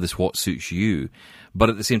back to this what suits you. But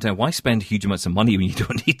at the same time, why spend huge amounts of money when you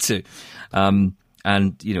don't need to?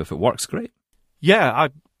 And, you know, if it works, great. Yeah, I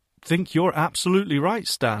think you're absolutely right,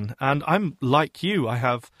 Stan. And I'm like you. I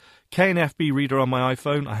have KNFB Reader on my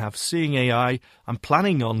iPhone. I have Seeing AI. I'm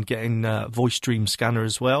planning on getting VoiceStream Scanner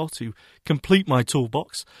as well to complete my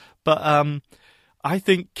toolbox. But I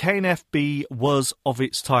think KNFB was of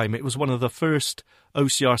its time. It was one of the first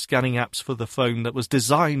OCR scanning apps for the phone that was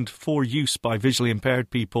designed for use by visually impaired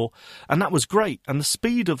people, and that was great. And the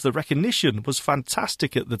speed of the recognition was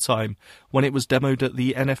fantastic at the time when it was demoed at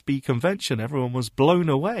the NFB convention. Everyone was blown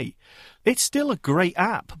away. It's still a great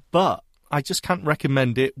app, but I just can't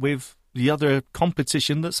recommend it with the other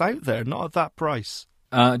competition that's out there, not at that price.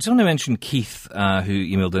 I just want to mention Keith, who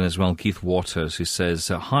emailed in as well, Keith Waters, who says,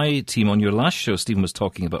 hi, team. On your last show, Stephen was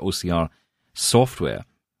talking about OCR software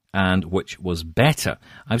and which was better.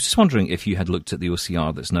 I was just wondering if you had looked at the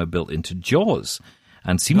OCR that's now built into JAWS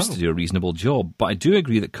and seems to do a reasonable job. But I do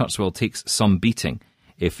agree that Kurzweil takes some beating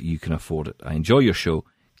if you can afford it. I enjoy your show.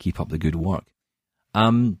 Keep up the good work.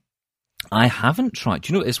 I haven't tried.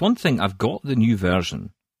 You know, it's one thing. I've got the new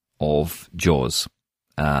version of JAWS.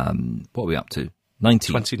 What are we up to?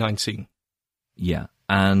 2019. Yeah,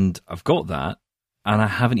 and I've got that, and I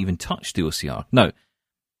haven't even touched the OCR. Now,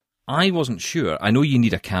 I wasn't sure. I know you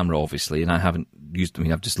need a camera, obviously, and I haven't used. I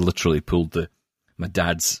mean, I've just literally pulled my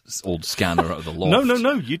dad's old scanner out of the loft.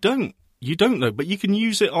 No, you don't. You don't know, but you can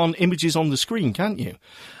use it on images on the screen, can't you?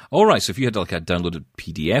 All right, so if you had like a downloaded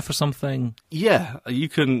PDF or something. Yeah, you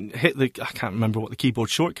can hit I can't remember what the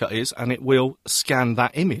keyboard shortcut is, and it will scan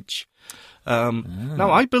that image.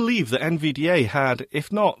 Now, I believe that NVDA had,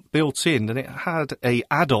 if not built in, then it had a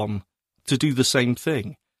add-on to do the same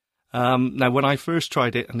thing. Now, when I first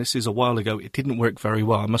tried it, and this is a while ago, it didn't work very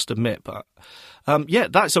well, I must admit. But yeah,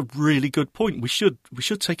 that's a really good point. We should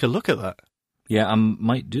take a look at that. Yeah, I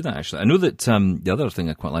might do that, actually. I know that the other thing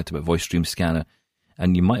I quite liked about VoiceStream Scanner,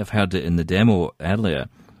 and you might have heard it in the demo earlier,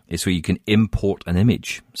 is where you can import an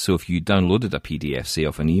image. So if you downloaded a PDF, say,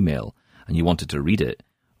 off an email, and you wanted to read it,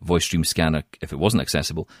 VoiceStream Scanner, if it wasn't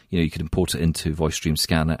accessible, you could import it into VoiceStream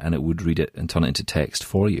Scanner, and it would read it and turn it into text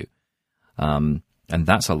for you. And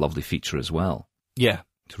that's a lovely feature as well. Yeah.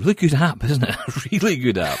 It's a really good app, isn't it? Really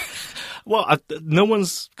good app. Well, no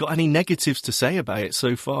one's got any negatives to say about it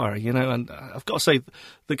so far, and I've got to say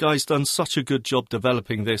the guy's done such a good job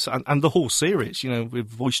developing this and the whole series,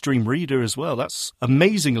 with VoiceStream Reader as well. That's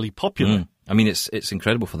amazingly popular. I mean, it's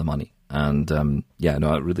incredible for the money. And,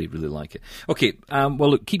 I really, really like it. Okay,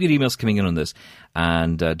 well, look, keep your emails coming in on this,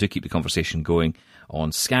 and do keep the conversation going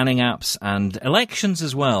on scanning apps and elections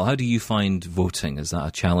as well. How do you find voting? Is that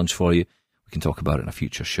a challenge for you? We can talk about it in a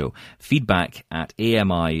future show. Feedback at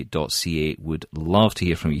ami.ca. Would love to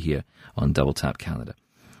hear from you here on Double Tap Canada.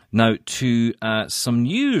 Now, to some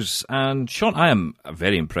news. And, Sean, I am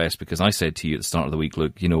very impressed because I said to you at the start of the week,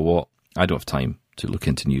 look, you know what? I don't have time to look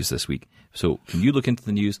into news this week. So can you look into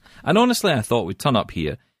the news? And honestly, I thought we'd turn up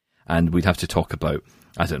here and we'd have to talk about,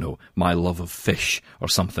 I don't know, my love of fish or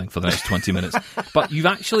something for the next 20 minutes. But you've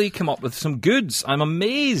actually come up with some goods. I'm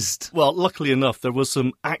amazed. Well, luckily enough, there was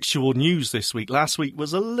some actual news this week. Last week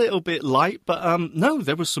was a little bit light, but no,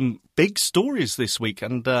 there were some big stories this week.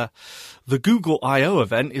 And the Google I.O.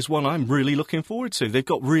 event is one I'm really looking forward to. They've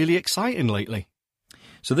got really exciting lately.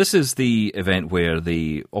 So this is the event where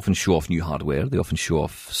they often show off new hardware. They often show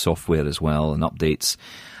off software as well and updates.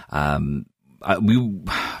 I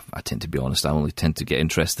tend to be honest, I only tend to get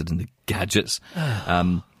interested in the gadgets.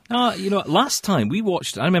 Last time we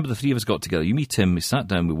watched, I remember the three of us got together. You, me, Tim, we sat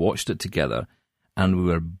down, we watched it together, and we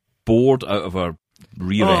were bored out of our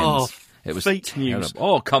rear ends. It was fake terrible. news.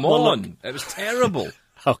 Oh, come on. Well, look. It was terrible.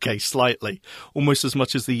 Okay, slightly. Almost as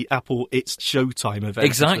much as the Apple It's Showtime event.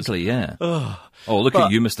 Exactly, yeah. Look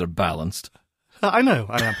at you, Mr. Balanced. I know,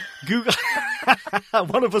 I am. Google.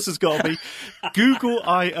 One of us has got to be. Google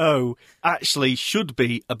I.O. actually should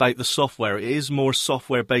be about the software. It is more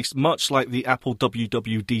software-based, much like the Apple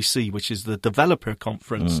WWDC, which is the developer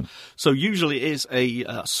conference. So usually it is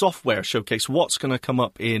a software showcase, what's going to come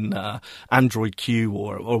up in Android Q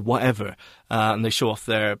or whatever. And they show off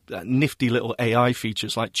their nifty little AI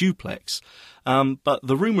features like Duplex. But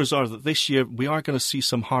the rumours are that this year we are going to see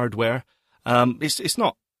some hardware. It's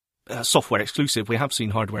not software exclusive. We have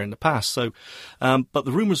seen hardware in the past. So, but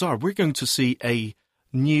the rumours are we're going to see a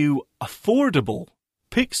new affordable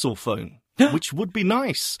Pixel phone, which would be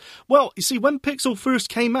nice. Well, you see, when Pixel first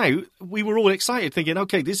came out, we were all excited thinking,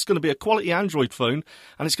 okay, this is going to be a quality Android phone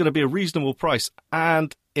and it's going to be a reasonable price.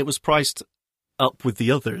 And it was priced up with the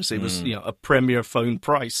others. It was, a premier phone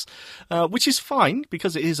price, which is fine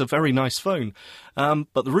because it is a very nice phone.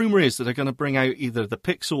 But the rumour is that they're going to bring out either the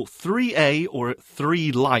Pixel 3a or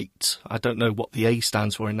 3 Lite. I don't know what the A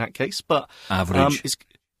stands for in that case, but average. It's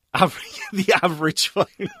the average phone.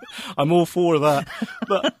 I'm all for that.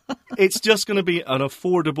 But it's just going to be an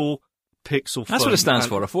affordable Pixel phone. That's what it stands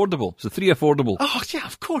for, affordable. So 3 affordable. Oh, yeah,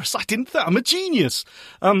 of course. I didn't think. I'm a genius.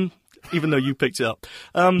 Even though you picked it up.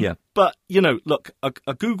 Yeah. But, look,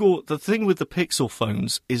 a Google, the thing with the Pixel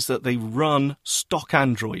phones is that they run stock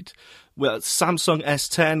Android. Well, Samsung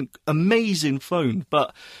S10, amazing phone.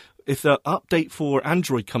 But if the update for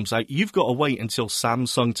Android comes out, you've got to wait until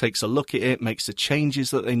Samsung takes a look at it, makes the changes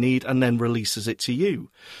that they need, and then releases it to you.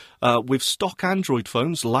 With stock Android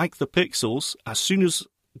phones, like the Pixels, as soon as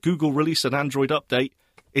Google release an Android update,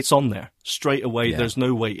 it's on there straight away. Yeah. There's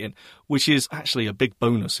no waiting, which is actually a big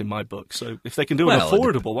bonus in my book. So if they can do an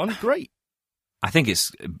affordable one, great. I think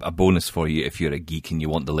it's a bonus for you if you're a geek and you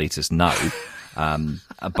want the latest now.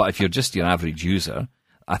 But if you're just your average user,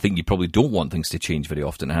 I think you probably don't want things to change very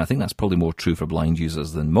often. And I think that's probably more true for blind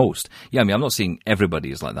users than most. Yeah, I mean, I'm not saying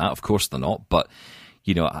everybody is like that. Of course they're not. But,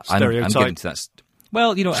 I'm getting to that.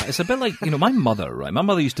 Well, it's a bit like, my mother, right? My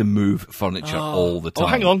mother used to move furniture all the time. Oh,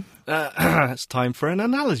 hang on. It's time for an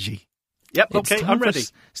analogy. Yep, okay, I'm ready.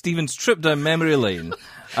 Stephen's trip down memory lane.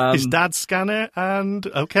 His dad's scanner and,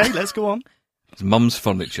 okay, let's go on. His mum's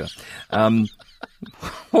furniture.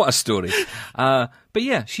 What a story. But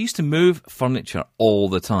yeah, she used to move furniture all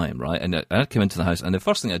the time, right? And I'd come into the house, and the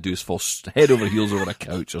first thing I'd do is fall head over heels over a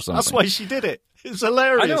couch or something. That's why she did it. It's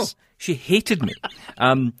hilarious. I know. She hated me.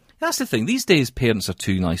 That's the thing. These days, parents are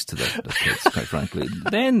too nice to their kids, quite frankly.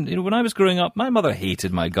 Then, when I was growing up, my mother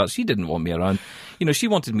hated my guts. She didn't want me around. She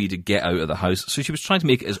wanted me to get out of the house, so she was trying to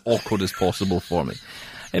make it as awkward as possible for me.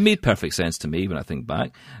 It made perfect sense to me when I think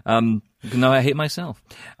back. Now I hate myself.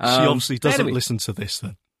 She obviously doesn't listen to this,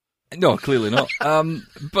 then. No, clearly not.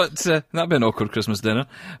 But that'd be an awkward Christmas dinner.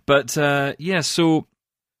 But so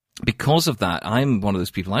because of that, I'm one of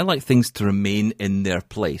those people. I like things to remain in their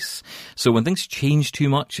place. So when things change too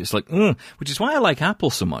much, it's like, which is why I like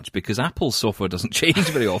Apple so much, because Apple's software doesn't change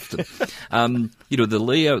very often. The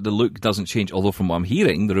layout, the look doesn't change. Although from what I'm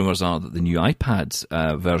hearing, the rumours are that the new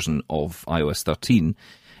iPad version of iOS 13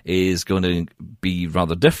 is going to be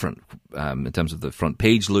rather different in terms of the front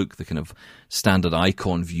page look. The kind of standard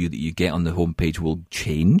icon view that you get on the homepage will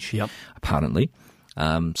change, apparently.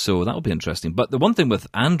 So that'll be interesting. But the one thing with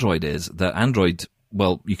Android is that Android,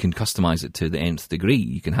 well, you can customize it to the nth degree.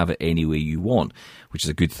 You can have it any way you want, which is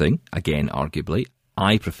a good thing. Again, arguably.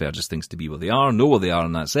 I prefer just things to be where they are, know where they are,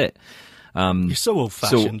 and that's it. You're so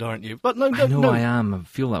old-fashioned, aren't you? But no, I know I am. I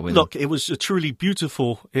feel that way. Look, it was a truly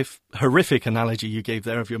beautiful, if horrific analogy you gave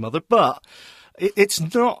there of your mother, but it's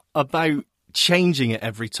not about changing it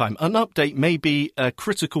every time. An update may be a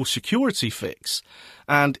critical security fix.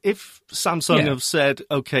 And if Samsung have said,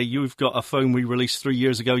 okay, you've got a phone we released 3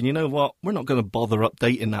 years ago, and you know what, we're not going to bother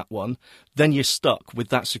updating that one, then you're stuck with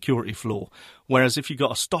that security flaw. Whereas if you've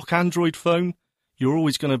got a stock Android phone, you're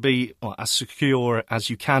always going to be as secure as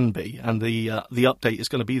you can be, and the update is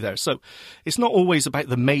going to be there. So it's not always about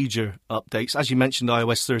the major updates. As you mentioned,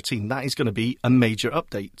 iOS 13, that is going to be a major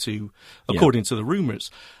update according to the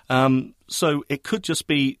rumours. So it could just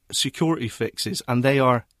be security fixes, and they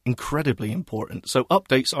are incredibly important. So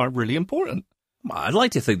updates are really important. I'd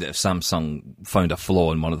like to think that if Samsung found a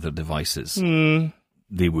flaw in one of their devices, they'd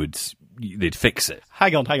fix it.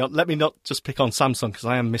 Hang on. Let me not just pick on Samsung, because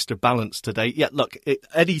I am Mr. Balance today. Yeah, look,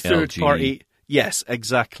 any third LG. party. Yes,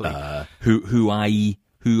 exactly. Huawei.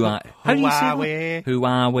 How do you say that?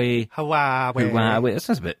 Huawei. Huawei. That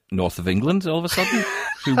sounds a bit north of England all of a sudden.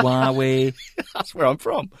 Huawei. That's where I'm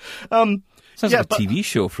from. Sounds like a TV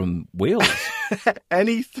show from Wales.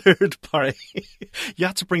 Any third party. You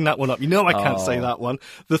had to bring that one up. I can't say that one.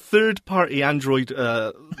 The third party Android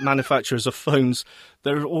manufacturers of phones,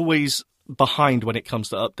 they're always behind when it comes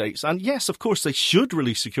to updates. And yes, of course, they should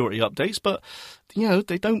release security updates, but,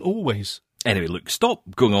 they don't always. Anyway, look, stop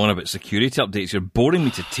going on about security updates. You're boring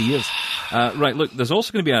me to tears. Right, look, there's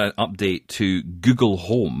also going to be an update to Google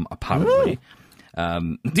Home, apparently.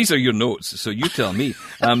 These are your notes, so you tell me.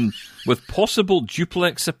 With possible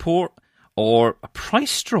duplex support or a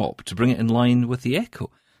price drop to bring it in line with the Echo.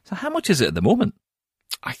 So how much is it at the moment?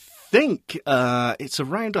 I think it's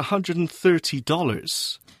around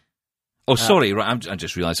 $130. Oh, sorry, right. I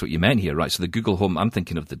just realised what you meant here, right? So the Google Home, I'm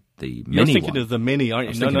thinking of the mini one. You're thinking of the mini,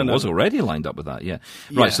 aren't you? No. It was already lined up with that, yeah.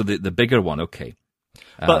 Right, so the bigger one, okay.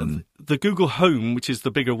 But the Google Home, which is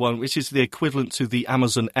the bigger one, which is the equivalent to the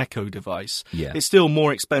Amazon Echo device, it's still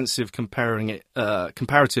more expensive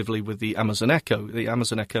comparatively with the Amazon Echo. The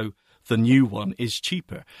Amazon Echo, the new one, is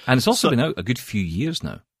cheaper. And it's also been out a good few years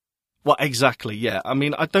now. Well, exactly, yeah. I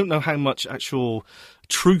mean, I don't know how much actual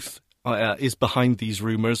truth is behind these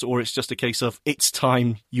rumours, or it's just a case of it's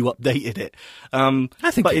time you updated it. I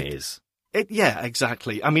think it is. Yeah,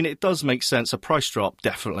 exactly. I mean, it does make sense. A price drop,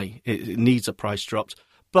 definitely. It needs a price drop.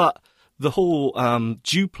 But the whole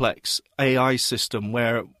duplex AI system,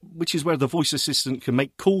 which is where the voice assistant can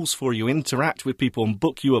make calls for you, interact with people, and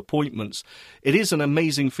book you appointments, it is an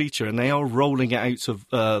amazing feature, and they are rolling it out of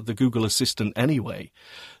the Google Assistant anyway.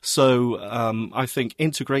 So I think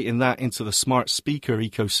integrating that into the smart speaker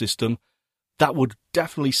ecosystem, that would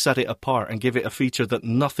definitely set it apart and give it a feature that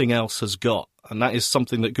nothing else has got. And that is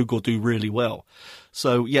something that Google do really well.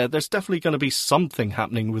 So, yeah, there's definitely going to be something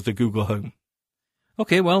happening with the Google Home.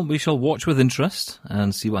 Okay, well, we shall watch with interest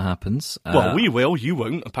and see what happens. Well, we will. You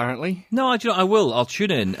won't, apparently. No, I will. I'll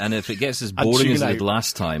tune in, and if it gets as boring as it did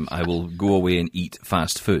last time, I will go away and eat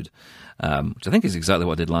fast food, which I think is exactly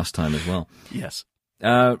what I did last time as well. Yes.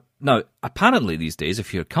 Now, apparently these days,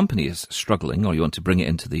 if your company is struggling or you want to bring it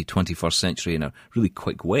into the 21st century in a really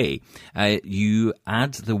quick way, you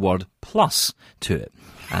add the word plus to it.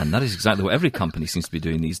 And that is exactly what every company seems to be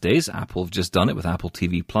doing these days. Apple have just done it with Apple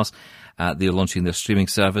TV Plus. They're launching their streaming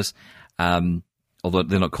service. Although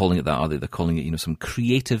they're not calling it that, are they? They're calling it, some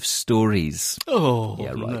creative stories. Oh, yeah,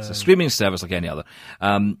 right. No. It's a streaming service like any other.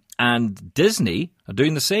 And Disney are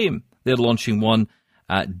doing the same. They're launching one,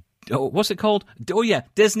 what's it called? Oh yeah,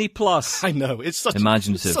 Disney Plus. I know, it's such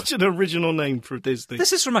Imaginative. such an original name for Disney.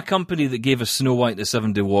 This is from a company that gave us Snow White and the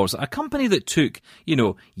Seven Dwarfs, a company that took,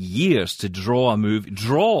 years to draw a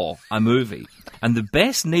movie. And the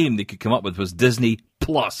best name they could come up with was Disney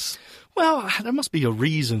Plus. Well, there must be a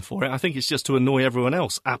reason for it. I think it's just to annoy everyone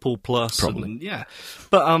else. Apple Plus. Probably. And, yeah.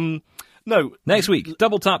 But, no. Next week,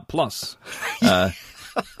 Double Tap Plus. Streaming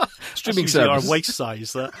That's usually service. our waist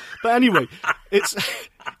size. But anyway,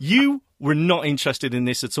 you were not interested in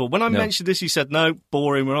this at all. When I mentioned this, you said, no,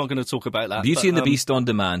 boring, we're not going to talk about that. Beauty and the Beast on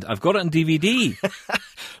demand. I've got it on DVD.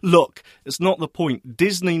 Look, it's not the point.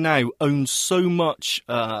 Disney now owns so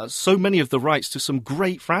many of the rights to some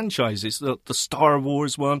great franchises. The Star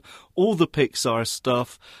Wars one, all the Pixar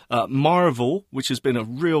stuff, Marvel, which has been a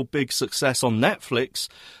real big success on Netflix.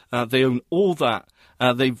 They own all that.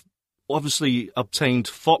 They've obviously obtained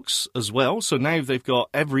Fox as well, so now they've got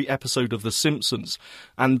every episode of The Simpsons,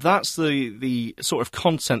 and that's the sort of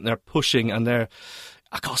content they're pushing, and I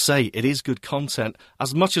gotta say, it is good content.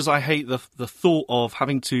 As much as I hate the thought of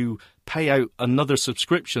having to pay out another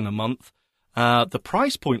subscription a month, the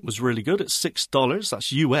price point was really good at $6,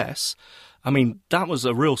 that's US. I mean, that was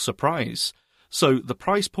a real surprise. So the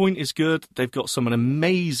price point is good. They've got some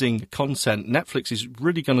amazing content. Netflix is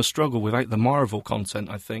really going to struggle without the Marvel content,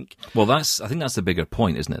 I think. Well, I think that's the bigger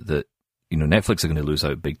point, isn't it? That, Netflix are going to lose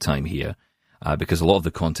out big time here because a lot of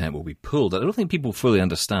the content will be pulled. I don't think people fully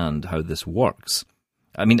understand how this works.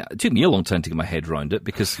 I mean, it took me a long time to get my head around it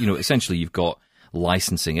because, essentially you've got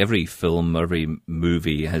licensing. Every film, every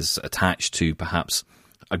movie has attached to perhaps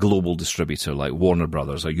a global distributor like Warner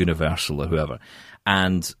Brothers or Universal or whoever.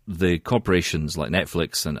 And the corporations like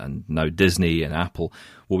Netflix and now Disney and Apple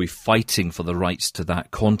will be fighting for the rights to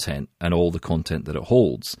that content and all the content that it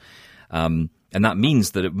holds. And that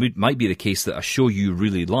means that it might be the case that a show you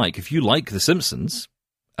really like, if you like The Simpsons,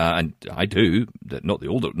 and I do, not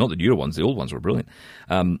the newer ones, the old ones were brilliant.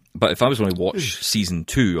 But if I was going to watch season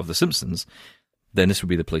 2 of The Simpsons, then this would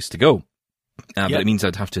be the place to go. But it means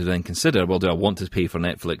I'd have to then consider, well, do I want to pay for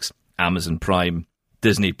Netflix, Amazon Prime,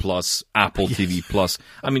 Disney Plus, Apple TV Plus?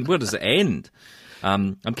 I mean, where does it end?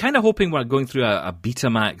 I'm kind of hoping we're going through a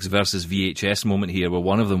Betamax versus VHS moment here where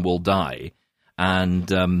one of them will die,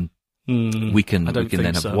 and we can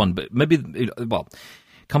then have one. But maybe,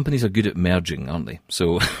 companies are good at merging, aren't they?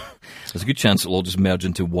 So there's a good chance it'll all just merge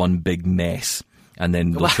into one big mess, and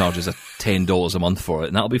then they'll charge us $10 a month for it,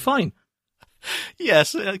 and that'll be fine.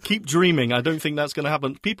 Yes, keep dreaming. I don't think that's going to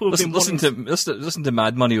happen. People have listen to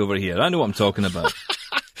Mad Money over here. I know what I'm talking about.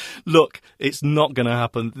 Look, it's not going to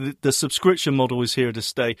happen. The subscription model is here to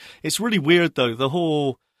stay. It's really weird, though, the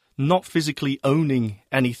whole not physically owning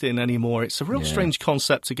anything anymore. It's a real strange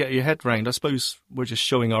concept to get your head round. I suppose we're just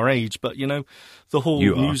showing our age, but, the whole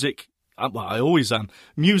music... Well, I always am.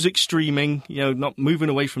 Music streaming, not moving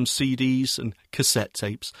away from CDs and cassette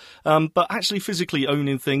tapes, but actually physically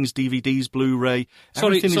owning things, DVDs, Blu-ray.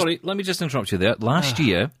 Sorry, let me just interrupt you there. Last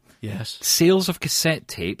year, sales of cassette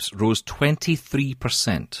tapes rose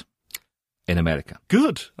 23% in America.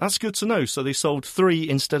 Good. That's good to know. So they sold 3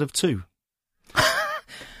 instead of 2.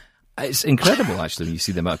 It's incredible, actually, when you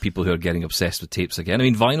see the amount of people who are getting obsessed with tapes again. I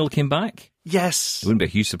mean, vinyl came back. Yes. It wouldn't be a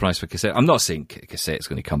huge surprise for cassette. I'm not saying cassette's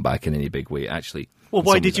going to come back in any big way, actually. Well,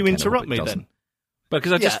 why did you interrupt me then?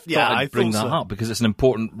 Because I just thought I'd bring that up, because it's an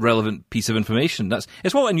important, relevant piece of information.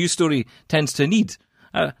 It's what a news story tends to need.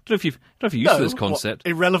 I don't know if you're used to this concept.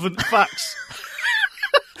 Irrelevant facts.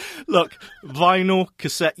 Look, vinyl,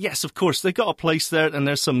 cassette, yes, of course, they've got a place there, and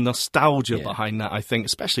there's some nostalgia behind that, I think,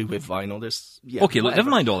 especially with vinyl. Okay, look,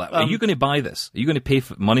 never mind all that. Are you going to buy this? Are you going to pay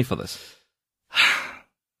money for this?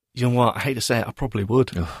 You know what? I hate to say it, I probably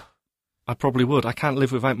would. I probably would. I can't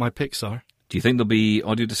live without my Pixar. Do you think there'll be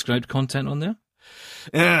audio-described content on there?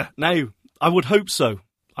 Yeah, no, I would hope so.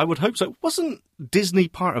 Wasn't Disney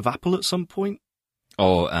part of Apple at some point?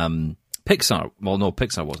 Oh, Pixar. Well, no,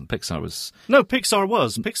 Pixar wasn't. Pixar was... No, Pixar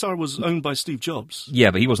was. Pixar was owned by Steve Jobs.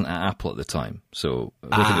 Yeah, but he wasn't at Apple at the time, so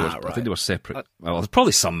I think they were separate. Well, there's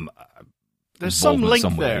probably there's some link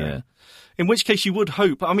somewhere, there. Yeah. In which case you would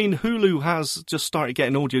hope. I mean, Hulu has just started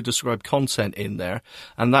getting audio-described content in there,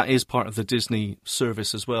 and that is part of the Disney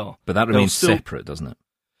service as well. But that remains separate, doesn't it?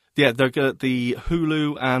 Yeah, the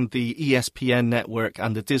Hulu and the ESPN network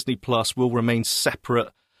and the Disney Plus will remain separate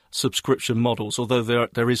subscription models, although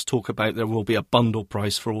there is talk about there will be a bundle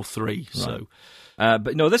price for all 3. Right. So,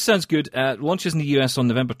 but no, this sounds good. Launches in the US on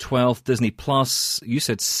November 12th. Disney Plus, you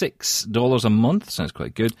said $6 a month. Sounds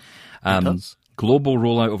quite good. It does. Global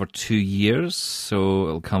rollout over 2 years, so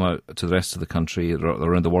it'll come out to the rest of the country,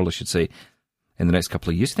 around the world, I should say, in the next couple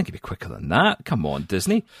of years. You think it'd be quicker than that? Come on,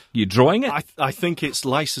 Disney. You drawing it? I think it's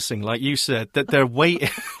licensing, like you said, that they're waiting.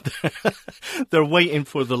 They're waiting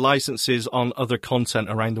for the licenses on other content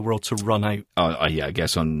around the world to run out. Oh, yeah, I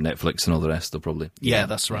guess on Netflix and all the rest, they'll probably. Yeah,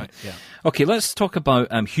 that's right. Yeah. Okay, let's talk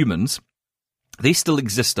about humans. They still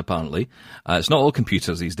exist, apparently. It's not all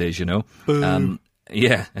computers these days, you know.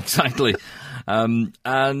 Yeah, exactly. And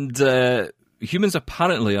humans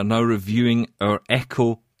apparently are now reviewing our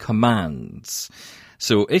Echo commands.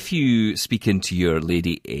 So if you speak into your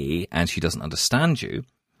Lady A and she doesn't understand you,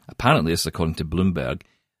 apparently, this is according to Bloomberg,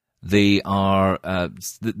 they are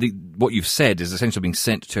what you've said is essentially being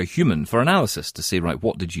sent to a human for analysis to say, right,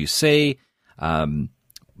 what did you say?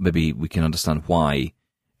 Maybe we can understand why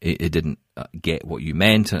it didn't get what you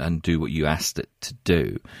meant and do what you asked it to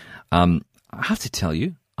do. I have to tell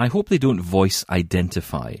you, I hope they don't voice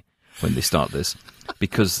identify when they start this,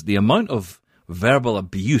 because the amount of verbal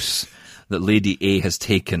abuse that Lady A has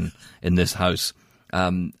taken in this house,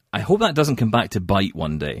 I hope that doesn't come back to bite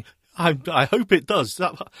one day. I hope it does.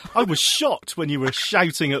 I was shocked when you were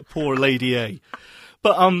shouting at poor Lady A.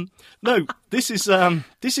 But no, this is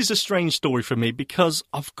a strange story for me because,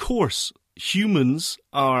 of course, humans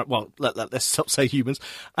are, well, let's stop saying humans.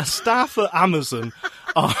 A staff at Amazon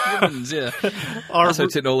are... Humans, yeah. That's how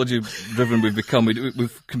technology-driven we've become.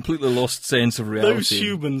 We've completely lost sense of reality. Those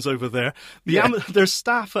humans over there. There's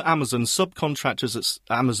staff at Amazon, subcontractors at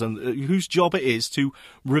Amazon, whose job it is to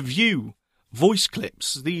review voice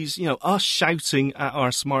clips, these, us shouting at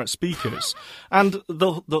our smart speakers. And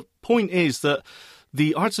the point is that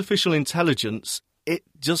the artificial intelligence, it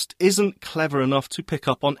just isn't clever enough to pick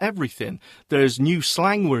up on everything. There's new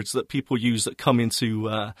slang words that people use that come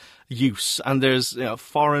into use, and there's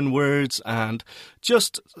foreign words and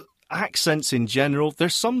just accents in general.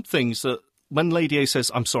 There's some things that when Lady A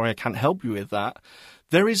says, "I'm sorry, I can't help you with that,"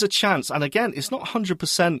 there is a chance, and again, it's not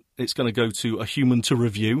 100% it's going to go to a human to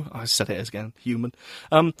review. I said it again, human.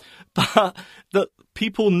 But that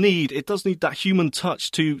people need, it does need that human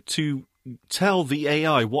touch to tell the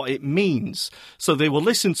AI what it means. So they will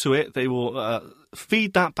listen to it, they will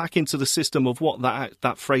feed that back into the system of what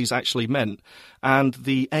that phrase actually meant, and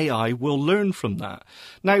the AI will learn from that.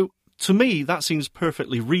 Now, to me, that seems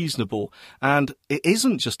perfectly reasonable, and it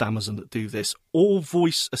isn't just Amazon that do this. All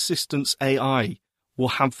voice assistants AI will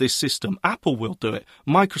have this system. Apple will do it.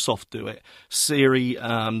 Microsoft do it. Siri,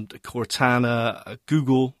 Cortana,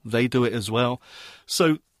 Google, they do it as well.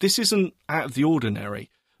 So this isn't out of the ordinary.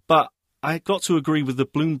 But I got to agree with the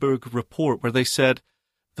Bloomberg report where they said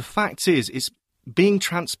the fact is it's being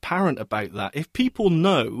transparent about that. If people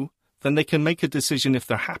know, then they can make a decision if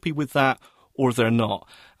they're happy with that or they're not.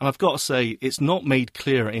 And I've got to say, it's not made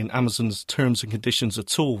clear in Amazon's terms and conditions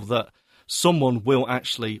at all that someone will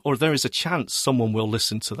actually, or there is a chance someone will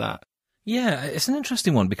listen to that. Yeah, it's an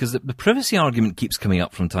interesting one because the privacy argument keeps coming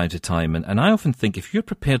up from time to time. And I often think if you're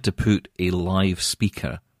prepared to put a live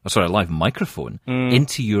live microphone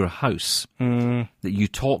into your house that you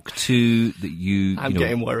talk to, that you... I'm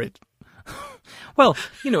getting worried. Well,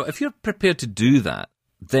 if you're prepared to do that,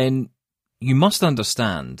 then you must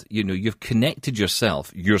understand, you've connected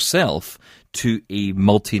yourself to a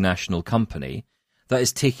multinational company that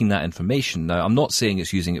is taking that information. Now, I'm not saying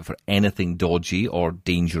it's using it for anything dodgy or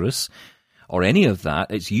dangerous or any of that.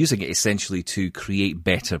 It's using it essentially to create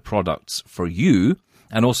better products for you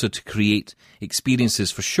and also to create experiences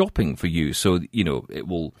for shopping for you. So, it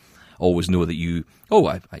will always know that you...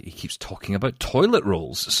 he keeps talking about toilet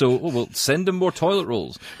rolls. So, we'll send him more toilet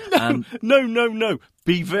rolls. No.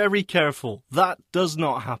 Be very careful. That does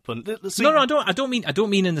not happen. No, I don't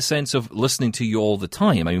mean in the sense of listening to you all the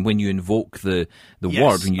time. I mean, when you invoke the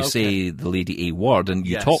word, when you say the Lady A word and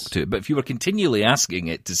you talk to it. But if you were continually asking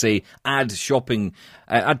it to say, add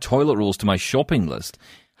toilet rolls to my shopping list,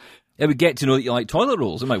 it would get to know that you like toilet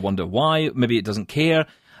rolls. It might wonder why. Maybe it doesn't care.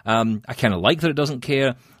 I kind of like that it doesn't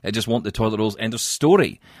care. I just want the toilet rolls. End of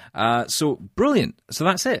story. So brilliant. So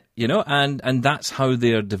that's it, and that's how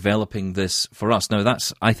they're developing this for us. Now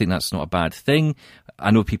I think that's not a bad thing. I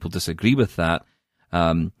know people disagree with that.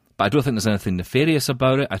 But I don't think there's anything nefarious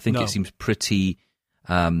about it. I think it seems pretty,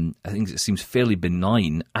 I think it seems fairly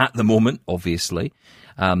benign at the moment, obviously.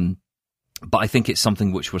 But I think it's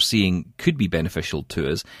something which we're seeing could be beneficial to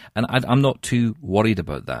us, and I'm not too worried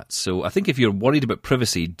about that. So I think if you're worried about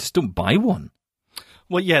privacy, just don't buy one.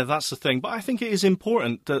 Well, yeah, that's the thing. But I think it is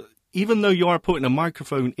important that even though you are putting a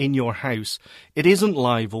microphone in your house, it isn't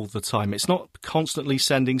live all the time. It's not constantly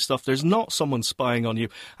sending stuff. There's not someone spying on you.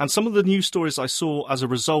 And some of the news stories I saw as a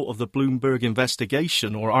result of the Bloomberg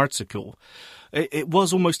investigation or article, it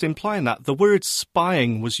was almost implying that the word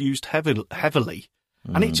spying was used heavily.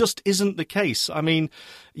 And it just isn't the case. I mean,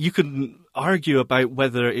 you can argue about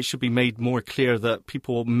whether it should be made more clear that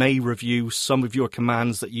people may review some of your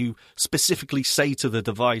commands that you specifically say to the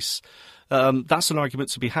device. That's an argument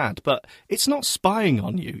to be had, but it's not spying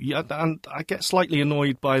on you. And I get slightly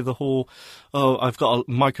annoyed by the whole, I've got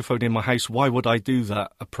a microphone in my house, why would I do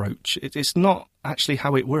that approach? It's not actually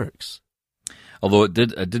how it works. Although it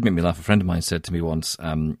did make me laugh. A friend of mine said to me once,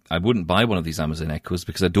 I wouldn't buy one of these Amazon Echoes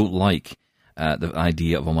because I don't like the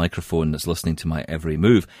idea of a microphone that's listening to my every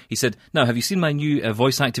move. He said, now, have you seen my new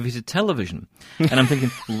voice-activated television? And I'm thinking,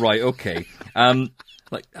 right, okay.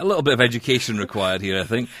 Like a little bit of education required here, I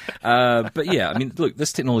think. But yeah, I mean, look,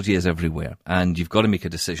 this technology is everywhere, and you've got to make a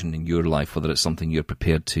decision in your life whether it's something you're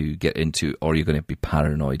prepared to get into or you're going to be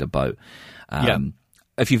paranoid about.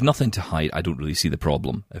 If you've nothing to hide, I don't really see the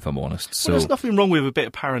problem, if I'm honest. So, well, there's nothing wrong with a bit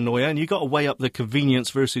of paranoia, and you've got to weigh up the convenience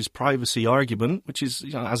versus privacy argument, which is,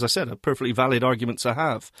 as I said, a perfectly valid argument to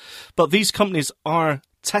have. But these companies are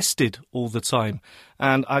tested all the time,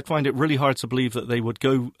 and I find it really hard to believe that they would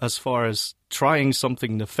go as far as trying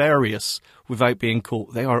something nefarious without being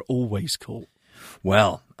caught. They are always caught.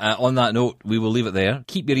 Well, on that note, we will leave it there.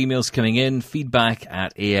 Keep your emails coming in,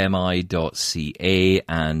 feedback@ami.ca,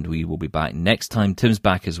 and we will be back next time. Tim's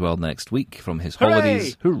back as well next week from his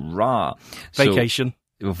holidays. Hurrah! Vacation.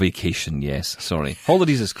 Vacation, yes. Sorry.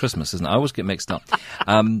 Holidays is Christmas, isn't it? I always get mixed up.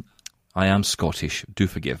 I am Scottish. Do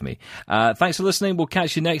forgive me. Thanks for listening. We'll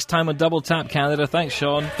catch you next time on Double Tap Canada. Thanks,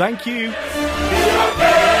 Sean. Thank you.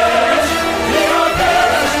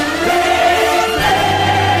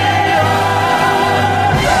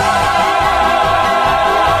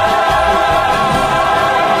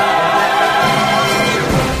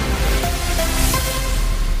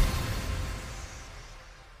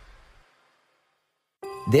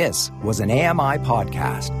 This was an AMI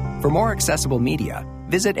podcast. For more accessible media,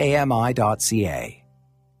 visit ami.ca.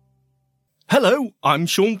 Hello, I'm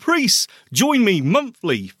Sean Priest. Join me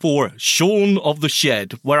monthly for Sean of the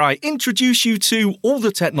Shed, where I introduce you to all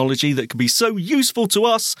the technology that can be so useful to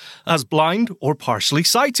us as blind or partially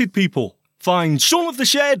sighted people. Find Sean of the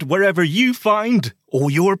Shed wherever you find all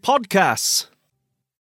your podcasts.